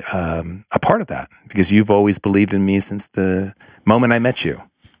be a part of that, because you've always believed in me since the moment I met you.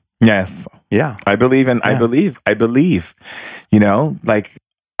 Yes. Yeah. I believe, you know, like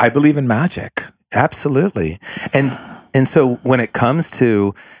I believe in magic. Absolutely. And so when it comes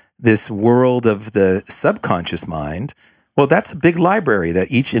to this world of the subconscious mind, well, that's a big library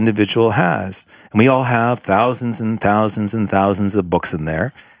that each individual has. And we all have thousands and thousands and thousands of books in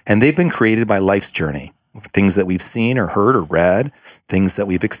there. And they've been created by life's journey. Things that we've seen or heard or read, things that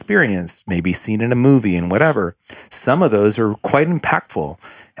we've experienced, maybe seen in a movie and whatever. Some of those are quite impactful.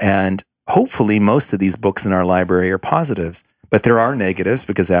 And hopefully most of these books in our library are positives. But there are negatives,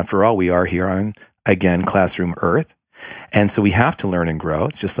 because after all, we are here on, again, Classroom Earth. And so we have to learn and grow.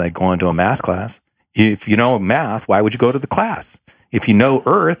 It's just like going to a math class. If you know math, why would you go to the class? If you know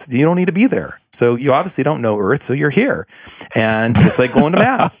Earth, you don't need to be there. So you obviously don't know Earth, so you're here. And just like going to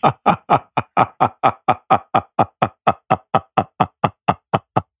math.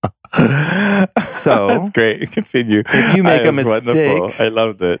 So that's great. Continue. If you make a mistake, wonderful. I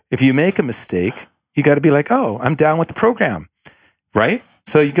loved it. If you make a mistake, you got to be like, oh, I'm down with the program, right?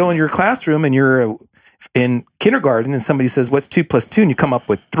 So you go in your classroom and you're in kindergarten and somebody says, what's 2 + 2? And you come up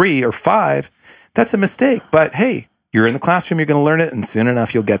with 3 or 5. That's a mistake. But hey, you're in the classroom, you're going to learn it, and soon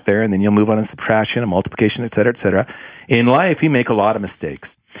enough you'll get there, and then you'll move on to subtraction and multiplication, et cetera, et cetera. In life, we make a lot of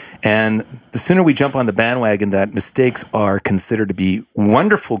mistakes. And the sooner we jump on the bandwagon that mistakes are considered to be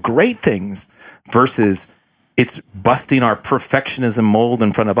wonderful, great things, versus it's busting our perfectionism mold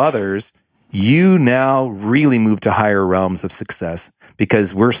in front of others, you now really move to higher realms of success,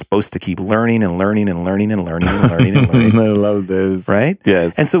 because we're supposed to keep learning and learning and learning and learning and learning and learning. I love this. Right?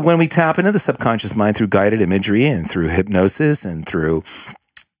 Yes. And so when we tap into the subconscious mind through guided imagery and through hypnosis and through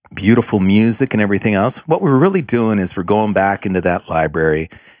beautiful music and everything else. What we're really doing is we're going back into that library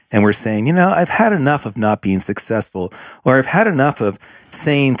and we're saying, you know, I've had enough of not being successful, or I've had enough of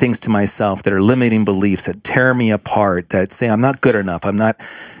saying things to myself that are limiting beliefs that tear me apart, that say I'm not good enough, I'm not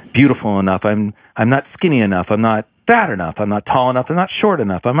beautiful enough, I'm not skinny enough, I'm not fat enough, I'm not tall enough, I'm not short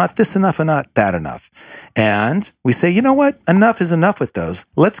enough, I'm not this enough, I'm not that enough. And we say, you know what? Enough is enough with those.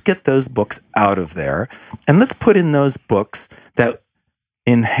 Let's get those books out of there and let's put in those books that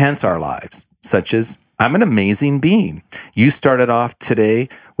enhance our lives, such as I'm an amazing being. You started off today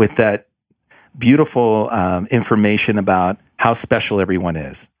with that beautiful information about how special everyone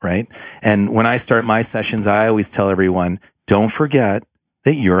is, right? And when I start my sessions, I always tell everyone, don't forget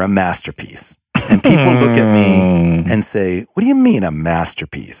that you're a masterpiece. And people look at me and say, what do you mean a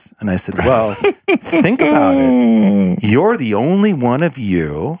masterpiece? And I said, well, think about it. You're the only one of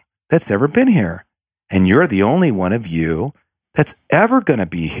you that's ever been here. And you're the only one of you that's ever going to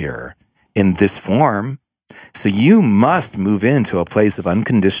be here in this form. So you must move into a place of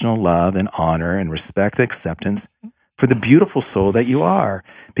unconditional love and honor and respect and acceptance for the beautiful soul that you are,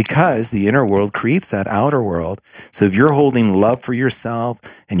 because the inner world creates that outer world. So if you're holding love for yourself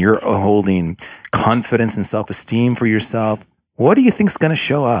and you're holding confidence and self-esteem for yourself, what do you think is going to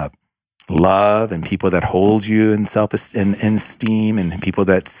show up? Love and people that hold you in self-esteem and people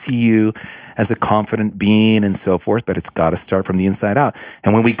that see you as a confident being and so forth. But it's got to start from the inside out.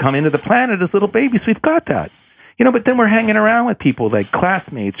 And when we come into the planet as little babies, we've got that. You know, but then we're hanging around with people like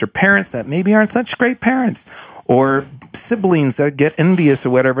classmates or parents that maybe aren't such great parents, or siblings that get envious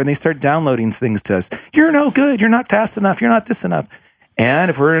or whatever, and they start downloading things to us. You're no good. You're not fast enough. You're not this enough. And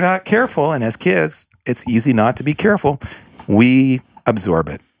if we're not careful, and as kids, it's easy not to be careful, we absorb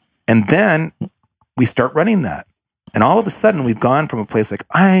it. And then we start running that. And all of a sudden, we've gone from a place like,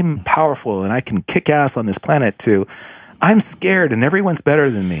 I'm powerful and I can kick ass on this planet, to I'm scared and everyone's better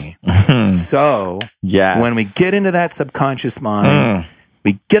than me. So when we get into that subconscious mind,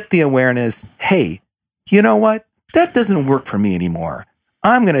 we get the awareness, hey, you know what? That doesn't work for me anymore.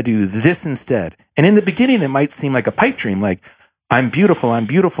 I'm going to do this instead. And in the beginning, it might seem like a pipe dream, like I'm beautiful, I'm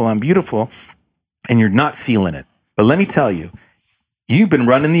beautiful, I'm beautiful, and you're not feeling it. But let me tell you, you've been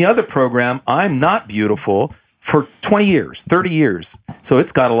running the other program, I'm not beautiful, for 20 years, 30 years. So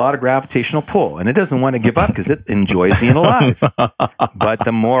it's got a lot of gravitational pull, and it doesn't want to give up because it enjoys being alive. But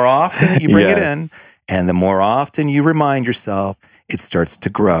the more often you bring it in, and the more often you remind yourself, it starts to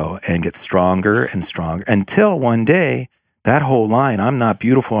grow and get stronger and stronger, until one day, that whole line, I'm not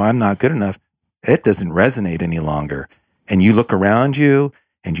beautiful, I'm not good enough, it doesn't resonate any longer. And you look around you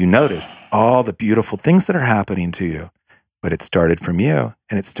and you notice all the beautiful things that are happening to you. But it started from you,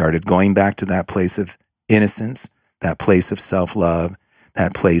 and it started going back to that place of innocence, that place of self-love,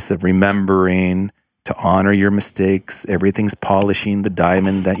 that place of remembering to honor your mistakes. Everything's polishing the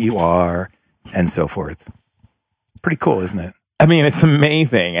diamond that you are, and so forth. Pretty cool, isn't it? I mean, it's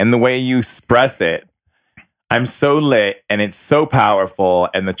amazing. And the way you express it, I'm so lit and it's so powerful.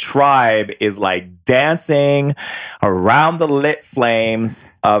 And the tribe is like dancing around the lit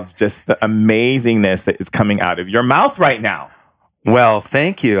flames of just the amazingness that is coming out of your mouth right now. Well,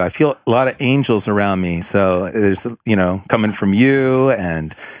 thank you. I feel a lot of angels around me. So there's, you know, coming from you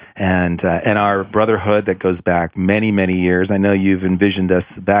and our brotherhood that goes back many, many years. I know you've envisioned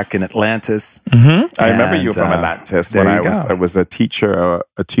us back in Atlantis. I remember you from Atlantis when I was a teacher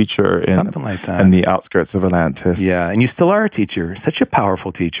Something like that. in the outskirts of Atlantis. Yeah, and you still are a teacher, such a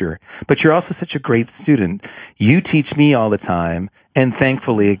powerful teacher, but you're also such a great student. You teach me all the time, and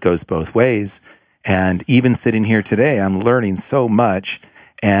thankfully it goes both ways. And even sitting here today, I'm learning so much,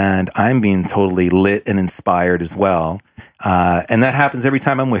 and I'm being totally lit and inspired as well. And that happens every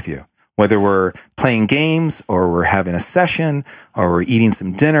time I'm with you, whether we're playing games or we're having a session or we're eating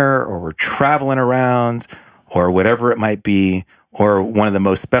some dinner or we're traveling around or whatever it might be, or one of the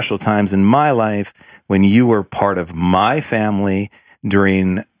most special times in my life when you were part of my family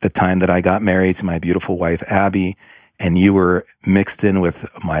during the time that I got married to my beautiful wife, Abby. And you were mixed in with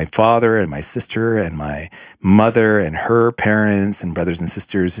my father and my sister and my mother and her parents and brothers and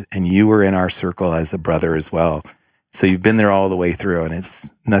sisters. And you were in our circle as a brother as well. So you've been there all the way through, and it's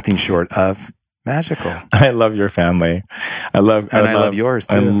nothing short of magical. I love your family. I love yours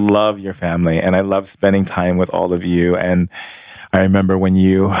too. I love your family, and I love spending time with all of you. And I remember when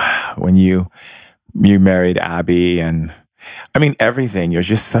you married Abby, and I mean everything. You're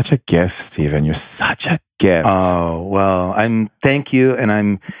just such a gift, Stephen. You're such a gift. Oh, well, thank you, and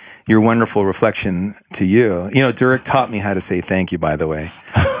I'm your wonderful reflection to you. You know, Dirk taught me how to say thank you, by the way.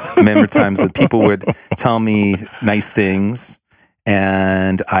 I remember times when people would tell me nice things,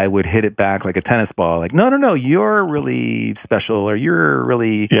 and I would hit it back like a tennis ball, like, no, you're really special, or you're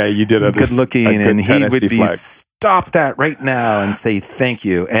really you did a good looking. a good And he tennis would be, deflect. stop that right now and say thank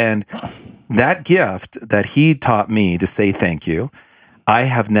you. And that gift that he taught me to say thank you, I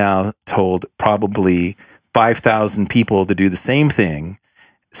have now told probably 5,000 people to do the same thing.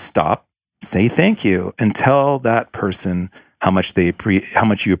 Stop, say thank you, and tell that person how much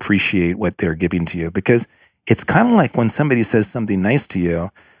you appreciate what they're giving to you. Because it's kind of like when somebody says something nice to you,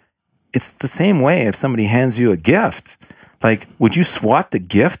 it's the same way if somebody hands you a gift. Like, would you swat the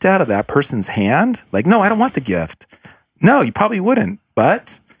gift out of that person's hand? Like, no, I don't want the gift. No, you probably wouldn't.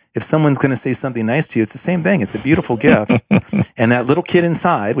 But if someone's going to say something nice to you, it's the same thing. It's a beautiful gift. And that little kid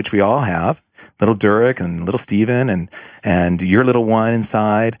inside, which we all have, little Durek and little Steven and your little one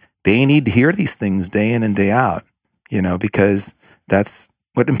inside, they need to hear these things day in and day out, because that's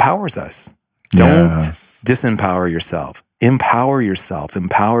what empowers us. Don't disempower yourself. Empower yourself.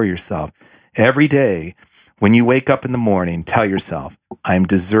 Empower yourself. Every day, when you wake up in the morning, tell yourself, I'm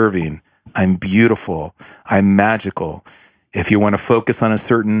deserving, I'm beautiful, I'm magical. If you want to focus on a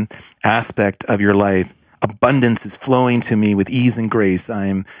certain aspect of your life, abundance is flowing to me with ease and grace.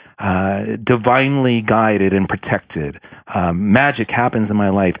 I'm divinely guided and protected. Magic happens in my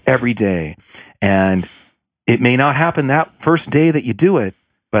life every day. And it may not happen that first day that you do it,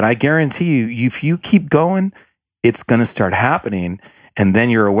 but I guarantee you, if you keep going, it's going to start happening. And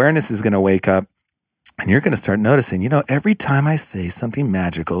then your awareness is going to wake up and you're going to start noticing, every time I say something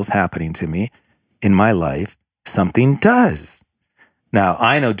magical is happening to me in my life, something does. Now,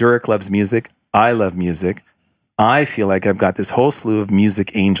 I know Durek loves music. I love music. I feel like I've got this whole slew of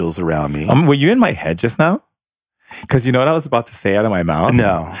music angels around me. Were you in my head just now? Because you know what I was about to say out of my mouth?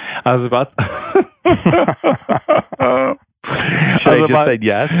 No. I was about... Should I just say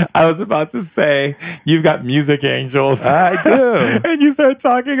yes? I was about to say, you've got music angels. I do. And you started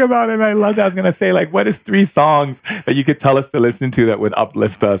talking about it, and I loved it. I was going to say, what is 3 songs that you could tell us to listen to that would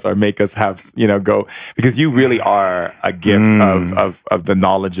uplift us or make us have, go? Because you really are a gift of the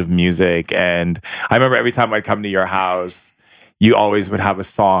knowledge of music. And I remember every time I'd come to your house, you always would have a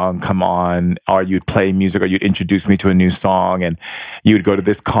song come on, or you'd play music, or you'd introduce me to a new song, and you would go to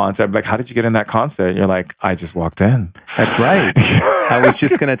this concert. I'm like, how did you get in that concert? And you're like, I just walked in. That's right. I was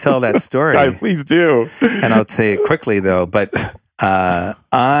just going to tell that story. Please do. And I'll say it quickly, though. But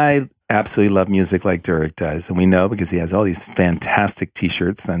I absolutely love music like Durek does. And we know because he has all these fantastic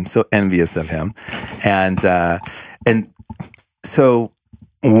T-shirts. I'm so envious of him. And so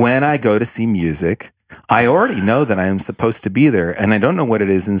when I go to see music, I already know that I am supposed to be there, and I don't know what it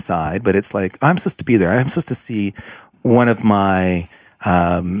is inside, but it's like, I'm supposed to be there. I'm supposed to see one of my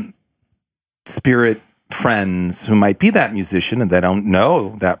spirit friends who might be that musician, and they don't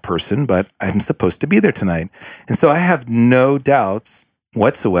know that person, but I'm supposed to be there tonight. And so I have no doubts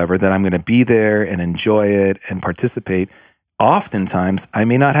whatsoever that I'm going to be there and enjoy it and participate. Oftentimes, I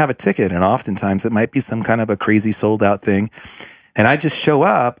may not have a ticket, and oftentimes it might be some kind of a crazy sold out thing. And I just show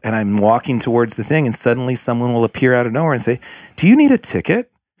up and I'm walking towards the thing, and suddenly someone will appear out of nowhere and say, do you need a ticket?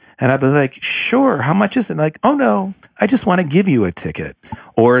 And I'll be like, sure, how much is it? And like, oh no, I just want to give you a ticket.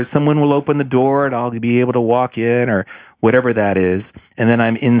 Or someone will open the door and I'll be able to walk in, or whatever that is. And then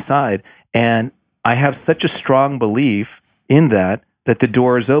I'm inside. And I have such a strong belief in that the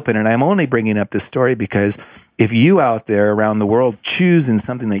door is open. And I'm only bringing up this story because if you out there around the world choose in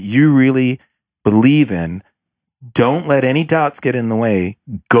something that you really believe in, don't let any doubts get in the way.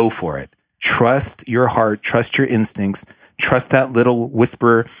 Go for it. Trust your heart. Trust your instincts. Trust that little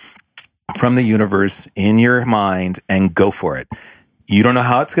whisper from the universe in your mind, and go for it. You don't know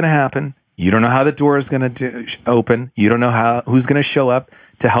how it's going to happen. You don't know how the door is going to open. You don't know who's going to show up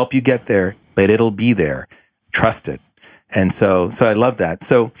to help you get there, but it'll be there. Trust it. And so I love that.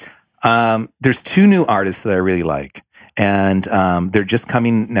 So there's 2 new artists that I really like. And they're just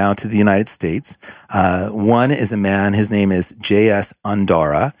coming now to the United States. One is a man, his name is J.S.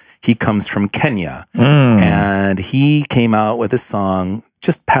 Ondara. He comes from Kenya. And he came out with a song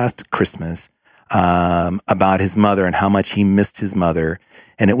just past Christmas about his mother and how much he missed his mother.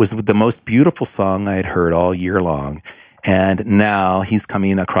 And it was the most beautiful song I had heard all year long. And now he's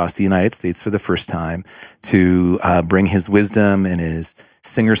coming across the United States for the first time to bring his wisdom and his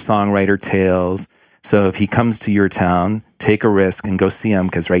singer-songwriter tales. So if he comes to your town, take a risk and go see him,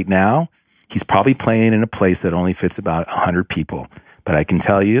 because right now he's probably playing in a place that only fits about 100 people. But I can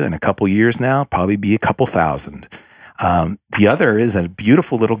tell you, in a couple years now, probably be a couple thousand. The other is a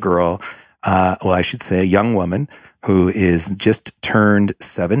beautiful little girl, I should say a young woman, who is just turned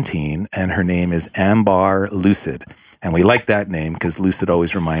 17, and her name is Ambar Lucid. And we like that name because lucid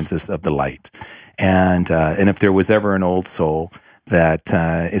always reminds us of the light. And if there was ever an old soul that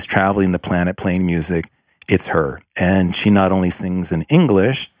is traveling the planet playing music, it's her. And she not only sings in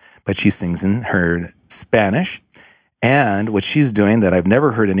English, but she sings in her Spanish. And what she's doing that I've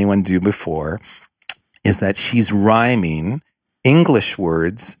never heard anyone do before is that she's rhyming English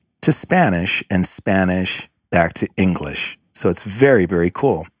words to Spanish and Spanish back to English. So it's very, very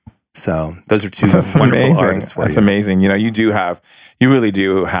cool. So those are two wonderful artists for you. That's amazing. You really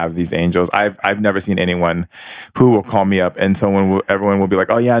do have these angels. I've never seen anyone who will call me up and everyone will be like,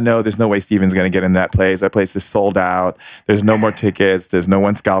 oh yeah, no, there's no way Steven's going to get in that place. That place is sold out. There's no more tickets. There's no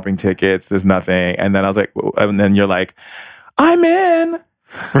one scalping tickets. There's nothing. And then I was like, and then you're like, I'm in.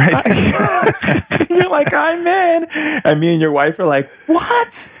 Right. You're like, I'm in. And me and your wife are like,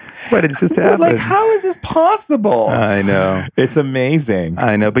 what? But it's just happened. Like, how is this possible? I know. It's amazing.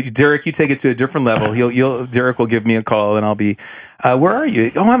 I know. But Derek, you take it to a different level. Derek will give me a call and I'll be, where are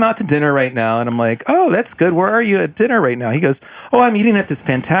you? Oh, I'm out to dinner right now. And I'm like, oh, that's good. Where are you at dinner right now? He goes, oh, I'm eating at this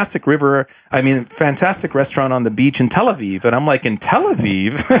fantastic restaurant on the beach in Tel Aviv. And I'm like, in Tel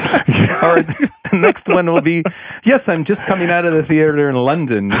Aviv? Or the next one will be, yes, I'm just coming out of the theater in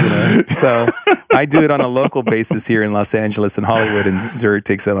London. So I do it on a local basis here in Los Angeles and Hollywood, and Derek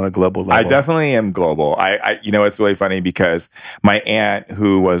takes it on a global level. I definitely am global. It's really funny because my aunt,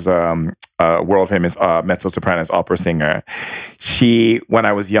 who was world famous mezzo-soprano opera singer, when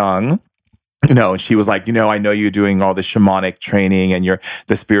I was young, she was like, I know you're doing all the shamanic training and you're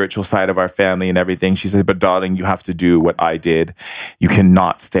the spiritual side of our family and everything. She said, but darling, you have to do what I did. You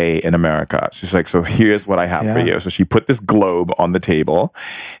cannot stay in America. She's like, so here's what I have for you. So she put this globe on the table.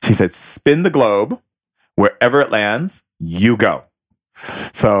 She said, spin the globe. Wherever it lands, you go.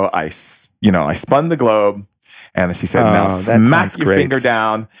 So I spun the globe. And she said, now smack your finger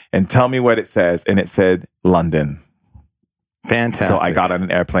down and tell me what it says. And it said, London. Fantastic. So I got on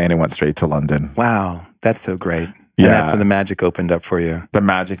an airplane and went straight to London. Wow. That's so great. Yeah. And that's when the magic opened up for you. The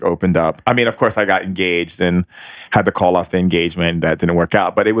magic opened up. I mean, of course, I got engaged and had to call off the engagement. That didn't work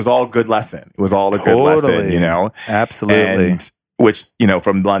out. But it was all a good lesson. It was all a good lesson, Absolutely. And which,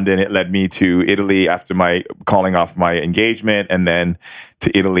 from London, it led me to Italy after my calling off my engagement, and then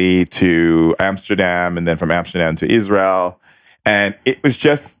to Italy, to Amsterdam, and then from Amsterdam to Israel. And it was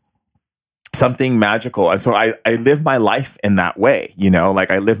just something magical. And so I live my life in that way,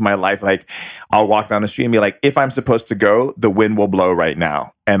 I live my life like I'll walk down the street and be like, if I'm supposed to go, the wind will blow right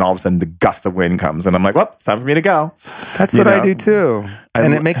now. And all of a sudden the gust of wind comes and I'm like, well, it's time for me to go. That's what I do too.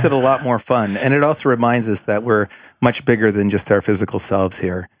 And it makes it a lot more fun. And it also reminds us that we're much bigger than just our physical selves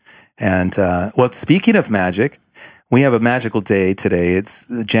here. And speaking of magic, we have a magical day today. It's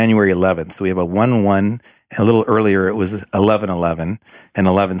January 11th. So we have a 1-1. A little earlier, it was 11:11 and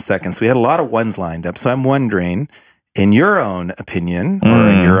 11 seconds. We had a lot of ones lined up. So I'm wondering, in your own opinion or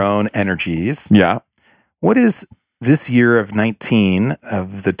in your own energies, what is this year of 19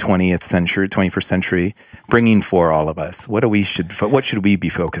 of the 21st century bringing for all of us? What should we be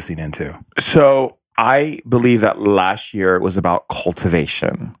focusing into? So I believe that last year was about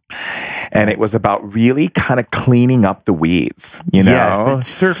cultivation. And it was about really kind of cleaning up the weeds, Yes, it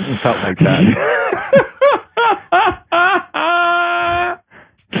certainly felt like that.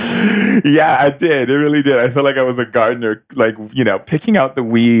 Yeah, I did. It really did. I feel like I was a gardener, picking out the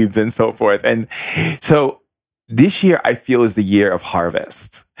weeds and so forth. And so this year, I feel, is the year of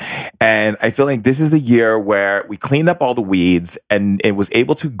harvest. And I feel like this is the year where we cleaned up all the weeds and it was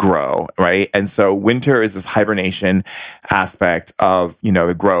able to grow, right? And so winter is this hibernation aspect of,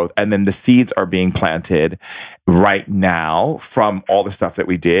 the growth. And then the seeds are being planted right now from all the stuff that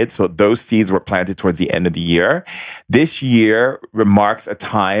we did. So those seeds were planted towards the end of the year. This year marks a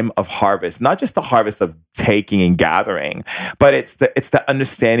time of harvest, not just the harvest of taking and gathering, but it's the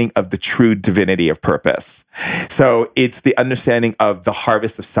understanding of the true divinity of purpose. So it's the understanding of the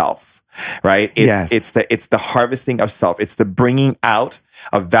harvest of self, right? It's the harvesting of self. It's the bringing out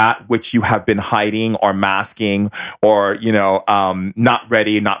of that which you have been hiding or masking or, not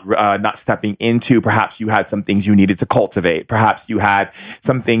ready, not stepping into. Perhaps you had some things you needed to cultivate. Perhaps you had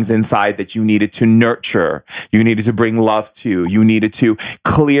some things inside that you needed to nurture. You needed to bring love to. You needed to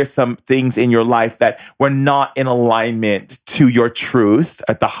clear some things in your life that were not in alignment to your truth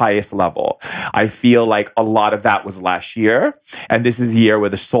at the highest level. I feel like a lot of that was last year. And this is the year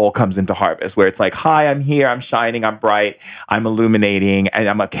where the soul comes into harvest, where it's like, hi, I'm here, I'm shining, I'm bright, I'm illuminating. and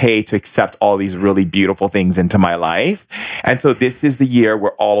I'm okay to accept all these really beautiful things into my life. And so this is the year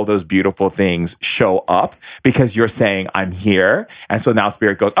where all of those beautiful things show up because you're saying, I'm here. And so now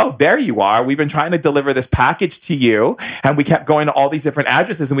Spirit goes, oh, there you are. We've been trying to deliver this package to you. And we kept going to all these different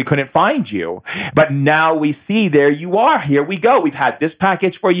addresses and we couldn't find you. But now we see there you are. Here we go. We've had this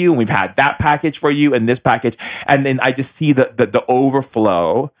package for you and we've had that package for you and this package. And then I just see the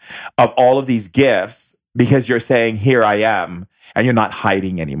overflow of all of these gifts because you're saying, here I am. And you're not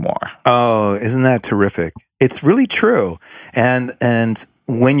hiding anymore. Oh, isn't that terrific? It's really true. And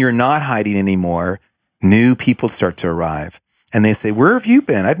when you're not hiding anymore, new people start to arrive. And they say, where have you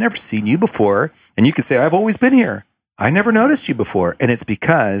been? I've never seen you before. And you could say, I've always been here. I never noticed you before. And it's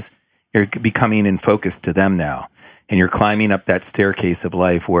because you're becoming in focus to them now. And you're climbing up that staircase of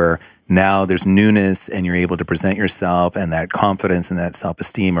life where now there's newness and you're able to present yourself, and that confidence and that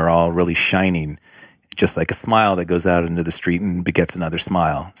self-esteem are all really shining. Just like a smile that goes out into the street and begets another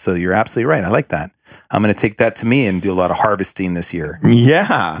smile. So you're absolutely right. I like that. I'm going to take that to me and do a lot of harvesting this year.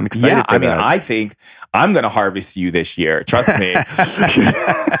 Yeah. I'm excited for that. I think I'm going to harvest you this year. Trust me.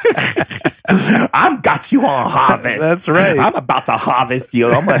 I've got you on harvest. That's right. I'm about to harvest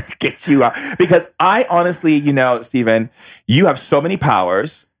you. I'm going to get you out. Because I honestly, Stephen, you have so many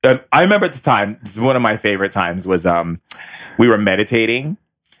powers. I remember at the time, one of my favorite times was we were meditating.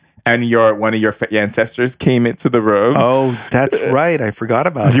 And one of your ancestors came into the room. Oh, that's right. I forgot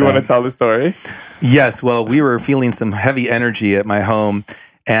about that. Do you want to tell the story? Yes. Well, we were feeling some heavy energy at my home.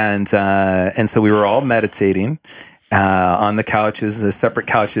 And so we were all meditating on the couches, the separate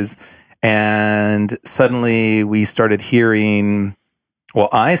couches. And suddenly we started hearing,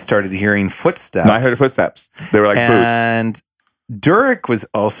 I started hearing footsteps. No, I heard footsteps. They were like boots. And Durek was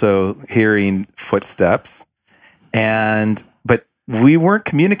also hearing footsteps. But we weren't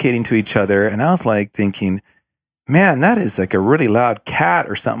communicating to each other. And I was like thinking, man, that is like a really loud cat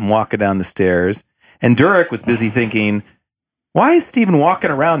or something walking down the stairs. And Durek was busy thinking, why is Stephen walking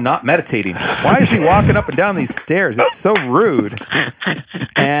around not meditating? Why is he walking up and down these stairs? It's so rude.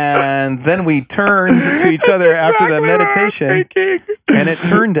 And then we turned to each other after the meditation. And it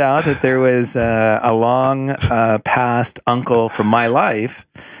turned out that there was a long past uncle from my life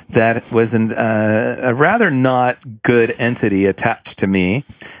that was a rather not good entity attached to me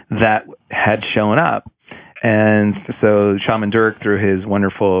that had shown up. And so Shaman Durek, through his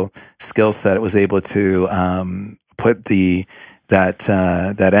wonderful skill set, was able to put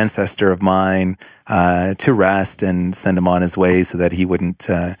that ancestor of mine to rest and send him on his way so that he wouldn't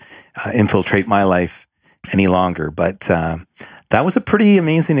infiltrate my life any longer. But that was a pretty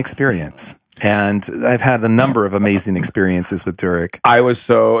amazing experience. And I've had a number of amazing experiences with Durek. I was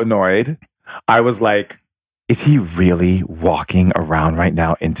so annoyed. I was like, is he really walking around right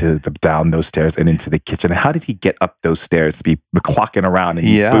now down those stairs and into the kitchen? And how did he get up those stairs to be clocking around in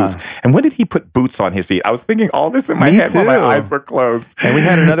these boots? And when did he put boots on his feet? I was thinking all this in my head while my eyes were closed. And we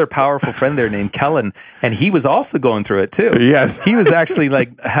had another powerful friend there named Kellen, and he was also going through it too. Yes. He was actually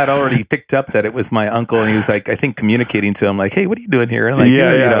had already picked up that it was my uncle, and he was like, I think communicating to him like, hey, what are you doing here? And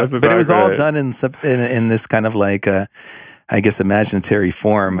like, but it was all done in this kind of like, I guess, imaginary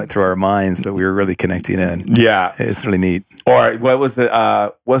form through our minds, but we were really connecting in. Yeah. It's really neat. Or what was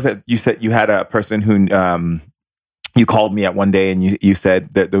it, you said you had a person who, you called me at one day and you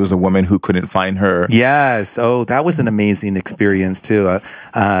said that there was a woman who couldn't find her. Yes. Oh, that was an amazing experience too.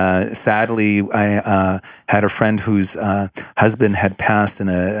 Sadly, I had a friend whose husband had passed in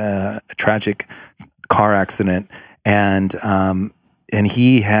a tragic car accident, and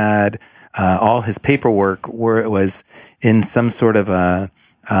he had all his paperwork was in some sort of a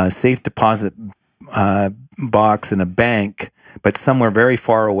safe deposit box in a bank, but somewhere very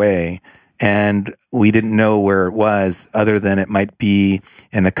far away. And we didn't know where it was, other than it might be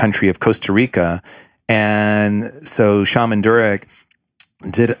in the country of Costa Rica. And so Shaman Durek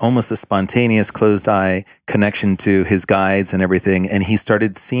did almost a spontaneous closed eye connection to his guides and everything. And he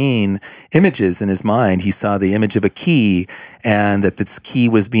started seeing images in his mind. He saw the image of a key, and that this key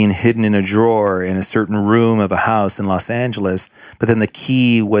was being hidden in a drawer in a certain room of a house in Los Angeles. But then the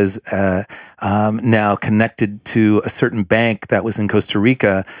key was now connected to a certain bank that was in Costa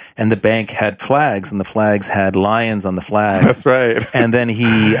Rica, and the bank had flags, and the flags had lions on the flags. That's right. And then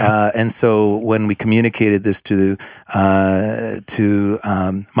and so when we communicated this to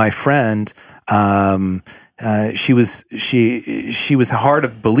my friend, she was hard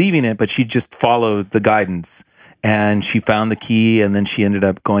of believing it, but she just followed the guidance. And she found the key, and then she ended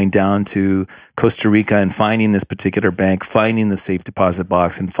up going down to Costa Rica and finding this particular bank, finding the safe deposit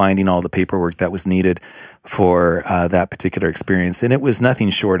box, and finding all the paperwork that was needed for that particular experience. And it was nothing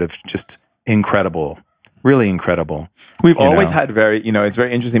short of just incredible. Really incredible. We've always had it's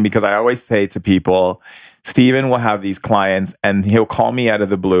very interesting because I always say to people, Stephen will have these clients and he'll call me out of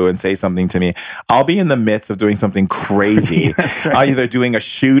the blue and say something to me. I'll be in the midst of doing something crazy. That's right. I'll either doing a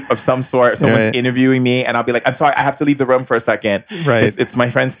shoot of some sort, someone's interviewing me, and I'll be like, I'm sorry, I have to leave the room for a second. Right. It's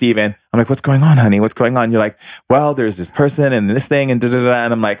my friend Stephen. I'm like, what's going on, honey? What's going on? You're like, well, there's this person and this thing and da-da-da.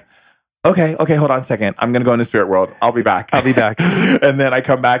 And I'm like, okay, hold on a second. I'm going to go in the spirit world. I'll be back. And then I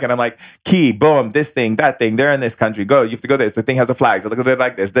come back and I'm like, Key, boom, this thing, that thing, they're in this country. Go, you have to go this. The thing has a flag. So look at it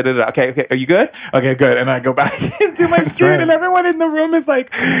like this. Da-da-da. Okay, are you good? Okay, good. And I go back into my spirit and everyone in the room is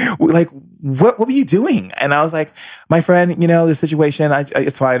like, what were you doing? And I was like, my friend, the situation,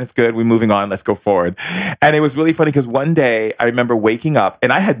 it's fine. It's good. We're moving on. Let's go forward. And it was really funny because one day I remember waking up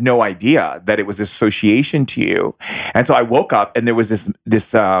and I had no idea that it was association to you. And so I woke up and there was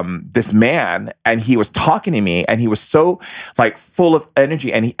this man and he was talking to me and he was so like full of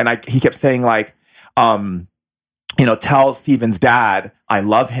energy and he kept saying like, tell Stephen's dad I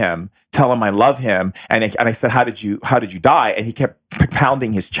love him. Tell him I love him. And I said, how did you die? And he kept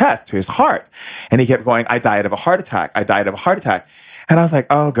pounding his chest to his heart. And he kept going, I died of a heart attack. And I was like,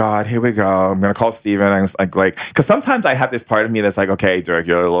 oh God, here we go. I'm going to call Stephen. I was like, because sometimes I have this part of me that's like, okay, Dirk,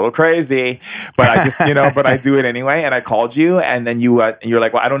 you're a little crazy, but I just, but I do it anyway. And I called you and then you're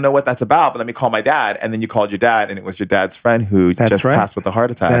like, well, I don't know what that's about, but let me call my dad. And then you called your dad and it was your dad's friend who passed with a heart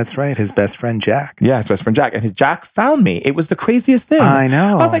attack. That's right. His best friend, Jack. Yeah, his best friend, Jack. And Jack found me. It was the craziest thing. I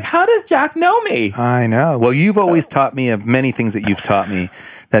know. I was like, how does Jack know me? I know. Well, you've always taught me of many things that you've taught me,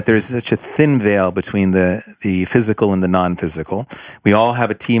 that there's such a thin veil between the physical and the non-physical. We all have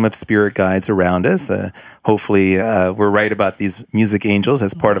a team of spirit guides around us. Hopefully, we're right about these music angels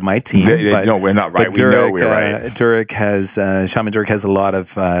as part of my team. No, we're not right. We know we're right. Shaman Dirk has a lot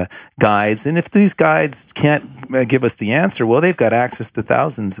of guides. And if these guides can't give us the answer, well, they've got access to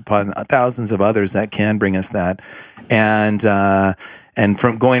thousands upon thousands of others that can bring us that. And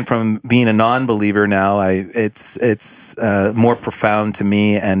from going from being a non-believer now, it's more profound to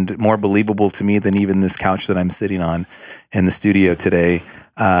me and more believable to me than even this couch that I'm sitting on in the studio today,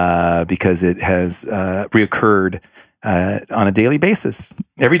 because it has reoccurred on a daily basis.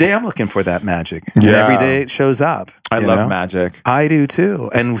 Every day I'm looking for that magic. And every day it shows up. I love magic. I do too.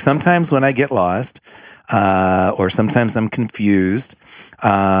 And sometimes when I get lost, or sometimes I'm confused,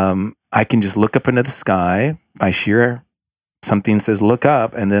 I can just look up into the sky by sheer something says, look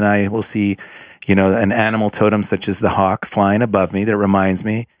up, and then I will see, an animal totem such as the hawk flying above me that reminds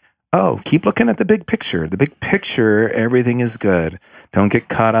me, oh, keep looking at the big picture. The big picture, everything is good. Don't get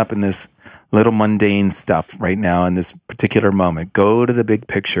caught up in this little mundane stuff right now in this particular moment. Go to the big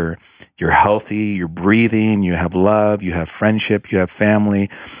picture. You're healthy, you're breathing, you have love, you have friendship, you have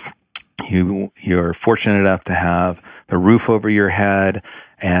family. You're fortunate enough to have the roof over your head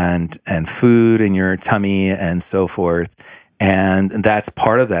and food in your tummy and so forth. And that's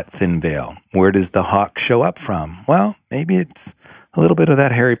part of that thin veil. Where does the hawk show up from? Well, maybe it's a little bit of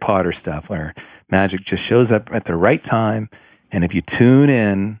that Harry Potter stuff where magic just shows up at the right time. And if you tune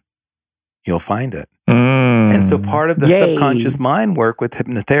in, you'll find it. And so part of the subconscious mind work with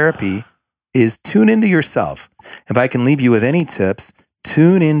hypnotherapy is tune into yourself. If I can leave you with any tips,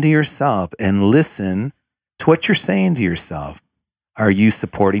 tune into yourself and listen to what you're saying to yourself. Are you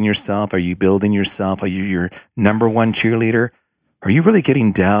supporting yourself? Are you building yourself? Are you your number one cheerleader? Are you really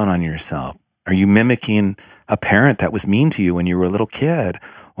getting down on yourself? Are you mimicking a parent that was mean to you when you were a little kid,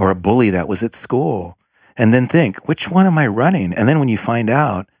 or a bully that was at school? And then think, which one am I running? And then when you find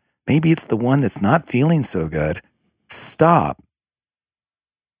out, maybe it's the one that's not feeling so good, stop,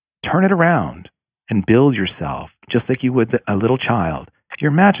 turn it around, and build yourself just like you would a little child. You're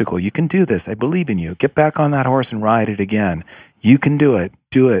magical. You can do this. I believe in you. Get back on that horse and ride it again. You can do it.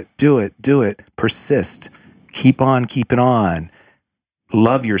 Do it. Do it. Do it. Persist. Keep on keeping on.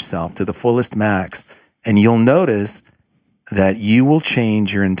 Love yourself to the fullest max. And you'll notice that you will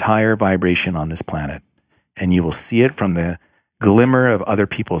change your entire vibration on this planet. And you will see it from the glimmer of other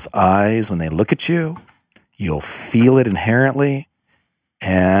people's eyes when they look at you. You'll feel it inherently.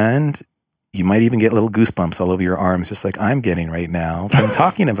 And you might even get little goosebumps all over your arms, just like I'm getting right now from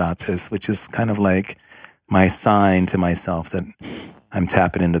talking about this, which is kind of like my sign to myself that I'm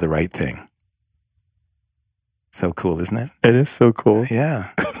tapping into the right thing. So cool, isn't it? It is so cool.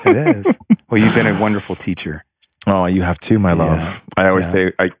 Yeah, it is. Well, you've been a wonderful teacher. Oh, you have too, my love. I always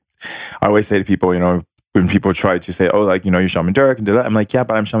say, I always say to people, when people try to say, oh, you're Shaman Dirk, and I'm like, yeah,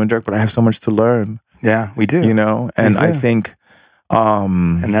 but I'm Shaman Dirk, but I have so much to learn. Yeah, we do. And I think,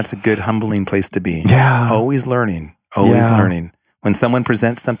 and that's a good humbling place to be. Yeah. Always learning. Always learning. When someone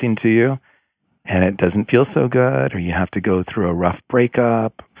presents something to you and it doesn't feel so good, or you have to go through a rough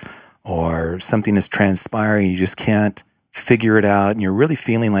breakup, or something is transpiring, you just can't figure it out, and you're really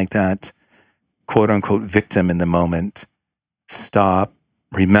feeling like that quote unquote victim in the moment, stop,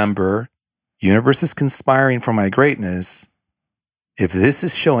 remember, universe is conspiring for my greatness. If this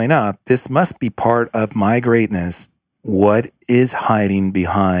is showing up, this must be part of my greatness. What is hiding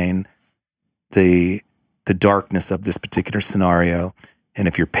behind the darkness of this particular scenario? And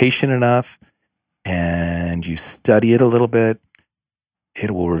if you're patient enough and you study it a little bit,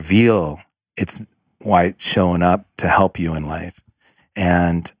 it will reveal why it's showing up to help you in life.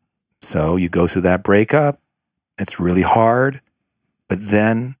 And so you go through that breakup. It's really hard. But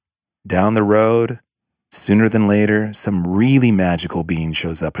then down the road, sooner than later, some really magical being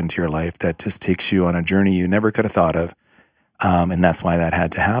shows up into your life that just takes you on a journey you never could have thought of. And that's why that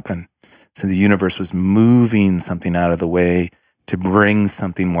had to happen. So the universe was moving something out of the way to bring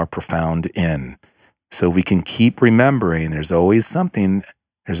something more profound in. So we can keep remembering there's always something,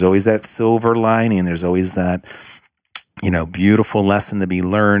 there's always that silver lining, there's always that, beautiful lesson to be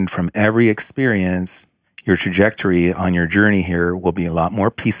learned from every experience. Your trajectory on your journey here will be a lot more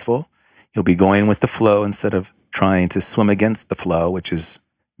peaceful. You'll be going with the flow instead of trying to swim against the flow, which is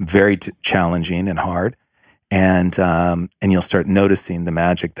very challenging and hard. And you'll start noticing the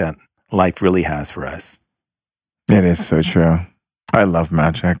magic that life really has for us. It is so true. I love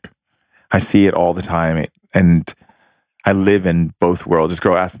magic. I see it all the time. And I live in both worlds. This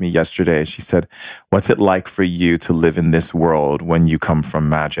girl asked me yesterday, she said, what's it like for you to live in this world when you come from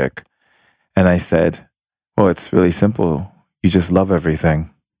magic? And I said, well, it's really simple. You just love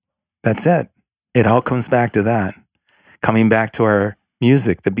everything. That's it. It all comes back to that. Coming back to our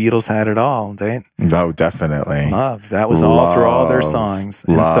music, the Beatles had it all, right? No, definitely. Love. That was all through all their songs.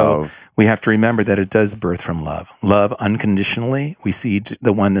 And so we have to remember that it does birth from love. Love unconditionally. We see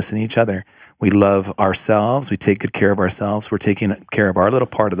the oneness in each other. We love ourselves. We take good care of ourselves. We're taking care of our little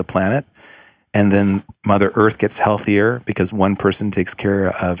part of the planet. And then Mother Earth gets healthier because one person takes care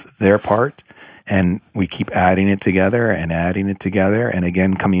of their part. And we keep adding it together and adding it together. And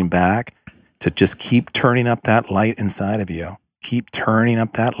again, coming back to just keep turning up that light inside of you. Keep turning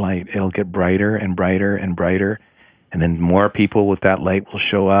up that light. It'll get brighter and brighter and brighter. And then more people with that light will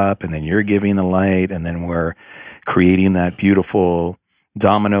show up. And then you're giving the light. And then we're creating that beautiful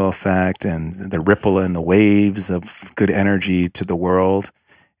domino effect and the ripple and the waves of good energy to the world.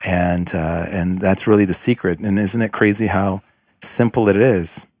 And that's really the secret. And isn't it crazy how simple it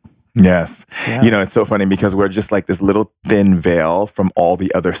is? Yes. Yeah. It's so funny because we're just like this little thin veil from all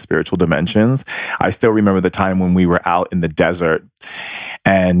the other spiritual dimensions. I still remember the time when we were out in the desert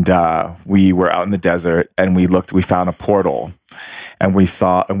and we found a portal and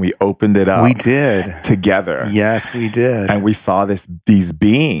we opened it up. We did. Together. Yes, we did. And we saw these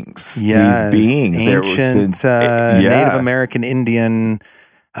beings. Yes. These beings. Ancient Native American Indian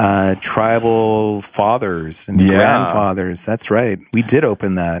tribal fathers and grandfathers. That's right. We did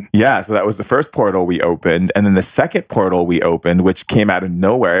open that. Yeah, so that was the first portal we opened. And then the second portal we opened, which came out of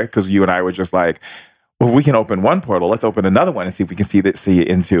nowhere, because you and I were just like, well, we can open one portal. Let's open another one and see if we can see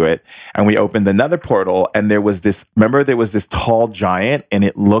into it. And we opened another portal, and there was this tall giant, and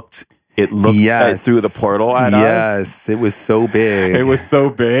it looked yes. through the portal at us. Yes, it was so big. It was so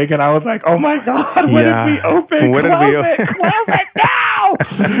big, and I was like, oh my God, what did we open? Close it now!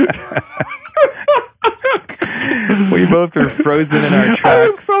 We both were frozen in our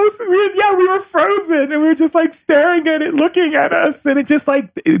tracks. We were frozen, and we were just like staring at it, looking at us, and it just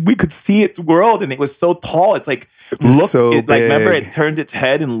we could see its world, and it was so tall. It's like, remember, it turned its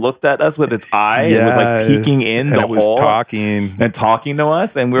head and looked at us with its eye. Yes. It was like peeking in the hole, talking to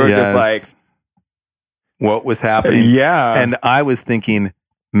us, and we were just like, what was happening? Yeah, and I was thinking,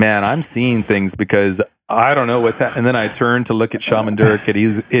 man, I'm seeing things because I don't know what's happening. And then I turned to look at Shaman Durek,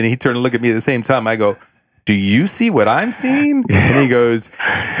 and he turned to look at me at the same time. I go, do you see what I'm seeing? And he goes,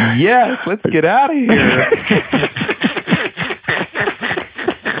 yes, let's get out of here.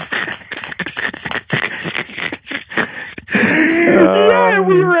 And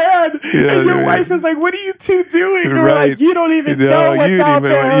we ran. And your wife is like, what are you two doing? And we're like, you don't even know what's out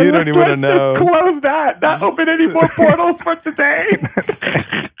there. You don't even want to know. Just close that. Not open any more portals for today.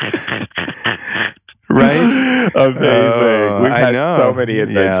 Right? Amazing. We've had so many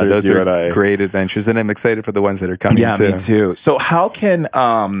adventures, those you are and I. Great adventures. And I'm excited for the ones that are coming too. Yeah, me too. So how can,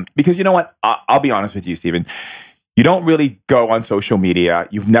 because you know what? I'll be honest with you, Stephen. You don't really go on social media.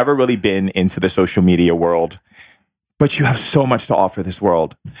 You've never really been into the social media world. But you have so much to offer this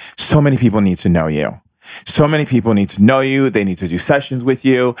world. So many people need to know you. So many people need to know you. They need to do sessions with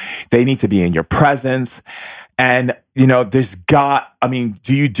you. They need to be in your presence. And, do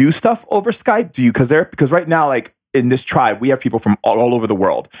you do stuff over Skype? Because right now, like, in this tribe, we have people from all over the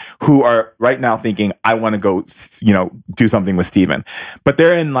world who are right now thinking, I want to go, do something with Stephen, but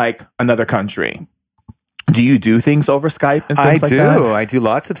they're in like another country. Do you do things over Skype and things like that? I do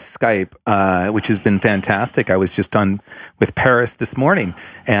lots of Skype, which has been fantastic. I was just on with Paris this morning,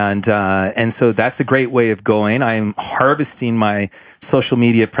 and so that's a great way of going. I'm harvesting my social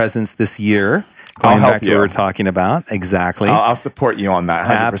media presence this year. Going back to what we were talking about. Exactly. I'll support you on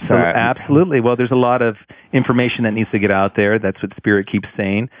that, 100%. Absolutely. Well, there's a lot of information that needs to get out there. That's what Spirit keeps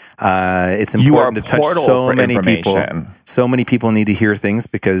saying. It's important to touch so many people. So many people need to hear things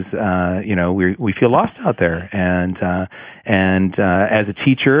because, we feel lost out there. And as a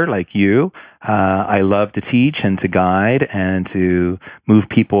teacher like you, I love to teach and to guide and to move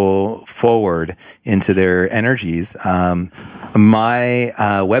people forward into their energies. My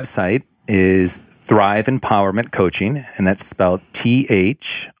website is Thrive Empowerment Coaching, and that's spelled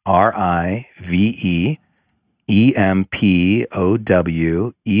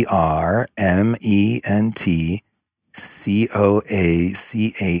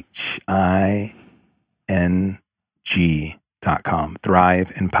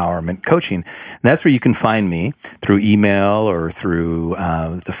Thrive Empowerment Coaching. And that's where you can find me through email or through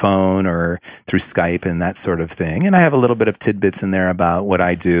the phone or through Skype and that sort of thing. And I have a little bit of tidbits in there about what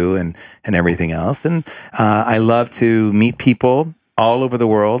I do and everything else. And I love to meet people all over the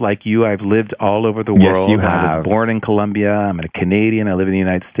world. Like you, I've lived all over the world. Yes, you have. I was born in Colombia. I'm a Canadian. I live in the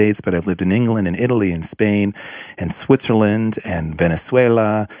United States, but I've lived in England and Italy and Spain and Switzerland and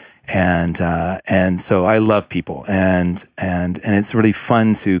Venezuela. And so I love people, and it's really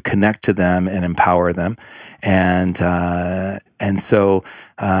fun to connect to them and empower them, and so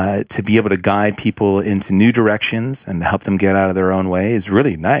to be able to guide people into new directions and to help them get out of their own way is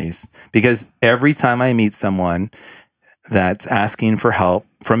really nice. Because every time I meet someone that's asking for help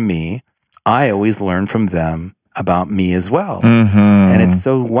from me, I always learn from them about me as well, and it's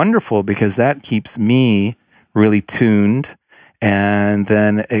so wonderful because that keeps me really tuned. And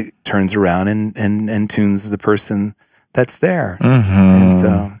then it turns around and tunes the person that's there. And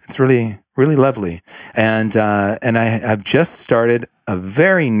so it's really, really lovely. And I've just started a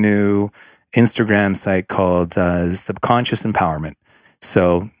very new Instagram site called Subconscious Empowerment.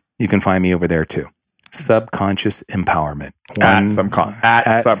 So you can find me over there too. Subconscious Empowerment. At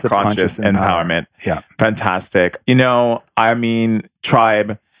Subconscious Empowerment. Yeah. Fantastic.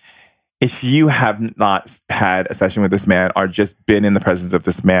 Tribe, if you have not had a session with this man or just been in the presence of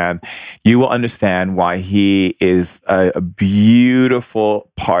this man, you will understand why he is a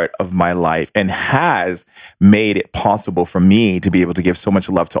beautiful part of my life and has made it possible for me to be able to give so much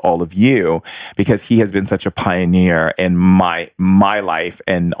love to all of you, because he has been such a pioneer in my life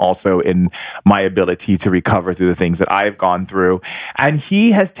and also in my ability to recover through the things that I've gone through. And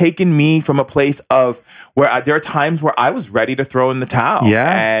he has taken me from a place of where there are times where I was ready to throw in the towel.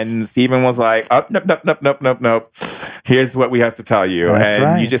 Yes. And Stephen was like, oh, nope. Here's what we have to tell you. That's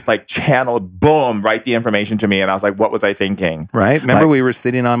right. You just like channeled, boom, write the information to me. And I was like, what was I thinking? Right. Remember we were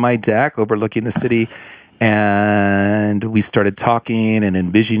sitting on my deck overlooking the city and we started talking and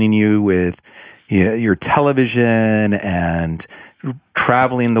envisioning you with your television and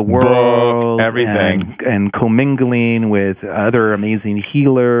traveling the world, everything, and commingling with other amazing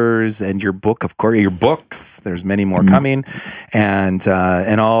healers, and your book, of course, your books. There's many more coming, and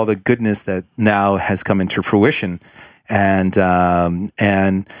all the goodness that now has come into fruition, and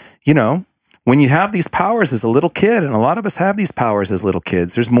when you have these powers as a little kid, and a lot of us have these powers as little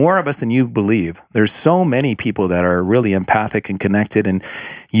kids, there's more of us than you believe. There's so many people that are really empathic and connected, and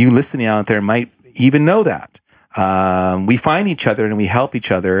you listening out there might even know that. We find each other and we help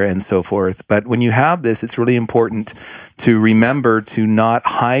each other and so forth. But when you have this, it's really important to remember to not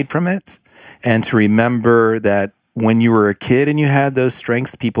hide from it, and to remember that when you were a kid and you had those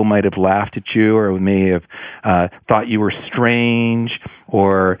strengths, people might have laughed at you or may have thought you were strange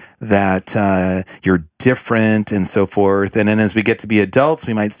or that you're different and so forth. And then as we get to be adults,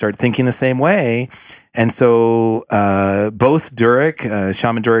 we might start thinking the same way. And so both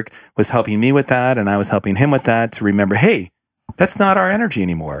Shaman Durek was helping me with that, and I was helping him with that, to remember, hey, that's not our energy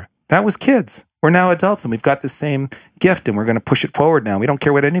anymore. That was kids. We're now adults, and we've got the same gift, and we're going to push it forward now. We don't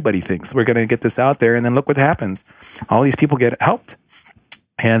care what anybody thinks. We're going to get this out there, and then look what happens. All these people get helped,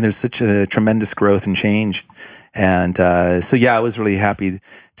 and there's such a tremendous growth and change. And so, I was really happy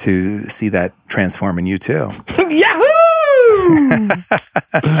to see that transform in you too. Yahoo!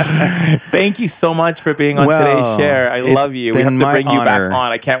 Thank you so much for being on today's share. I love you. We have to bring you back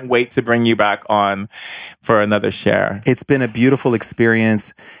on. I can't wait to bring you back on for another share. It's been a beautiful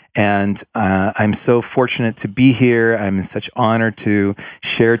experience. And I'm so fortunate to be here. I'm in such honor to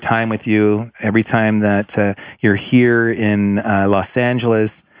share time with you. Every time that you're here in Los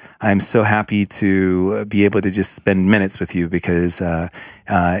Angeles, I'm so happy to be able to just spend minutes with you because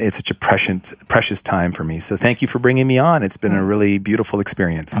it's such a precious time for me. So thank you for bringing me on. It's been a really beautiful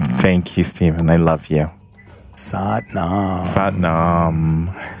experience. Thank you, Stephen. I love you. Sat Nam. Sat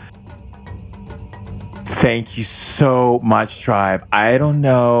Nam. Thank you so much, Tribe. I don't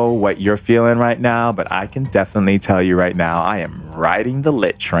know what you're feeling right now, but I can definitely tell you right now, I am riding the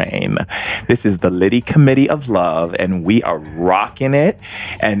lit train. This is the Liddy Committee of Love, and we are rocking it.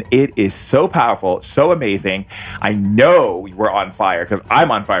 And it is so powerful, so amazing. I know we're on fire because I'm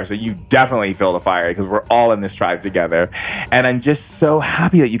on fire, so you definitely feel the fire because we're all in this tribe together. And I'm just so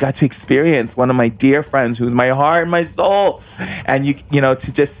happy that you got to experience one of my dear friends who's my heart and my soul. And you know,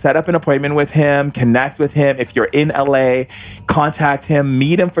 to just set up an appointment with him, connect with him. If you're in LA, contact him,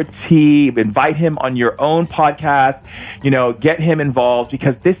 meet him for tea, invite him on your own podcast, you know, get him involved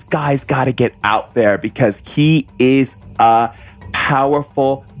because this guy's got to get out there because he is a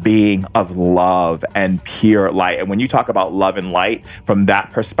powerful being of love and pure light. And when you talk about love and light from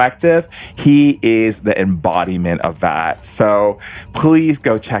that perspective, he is the embodiment of that. So please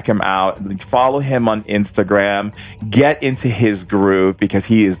go check him out. Follow him on Instagram. Get into his groove because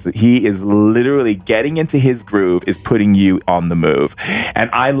he is literally getting into his groove is putting you on the move. And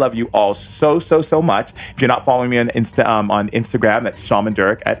I love you all so much. If you're not following me on Instagram, that's Shaman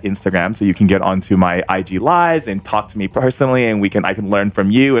Durek at Instagram. So you can get onto my IG lives and talk to me personally, and I can learn from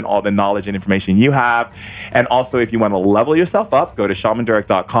you and all the knowledge and information you have. And also, if you want to level yourself up, go to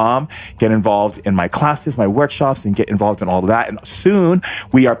shamandurek.com, get involved in my classes, my workshops, and get involved in all of that. And soon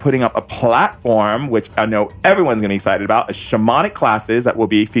we are putting up a platform, which I know everyone's going to be excited about, a shamanic classes that will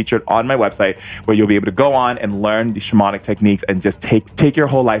be featured on my website, where you'll be able to go on and learn the shamanic techniques and just take your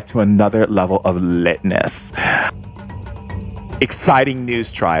whole life to another level of litness. Exciting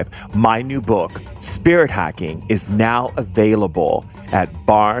news, Tribe. My new book, Spirit Hacking, is now available at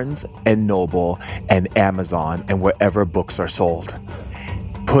Barnes & Noble and Amazon and wherever books are sold.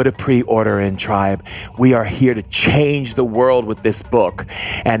 Put a pre-order in, Tribe. We are here to change the world with this book.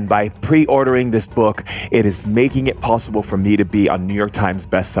 And by pre-ordering this book, it is making it possible for me to be a New York Times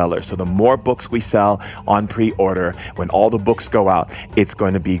bestseller. So the more books we sell on pre-order, when all the books go out, it's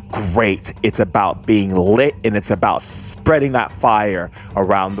going to be great. It's about being lit and it's about spreading that fire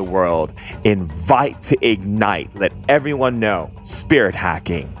around the world. Invite to ignite. Let everyone know Spirit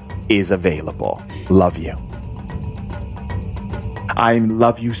Hacking is available. Love you. I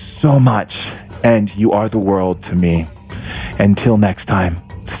love you so much, and you are the world to me. Until next time,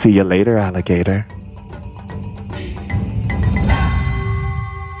 see you later, alligator.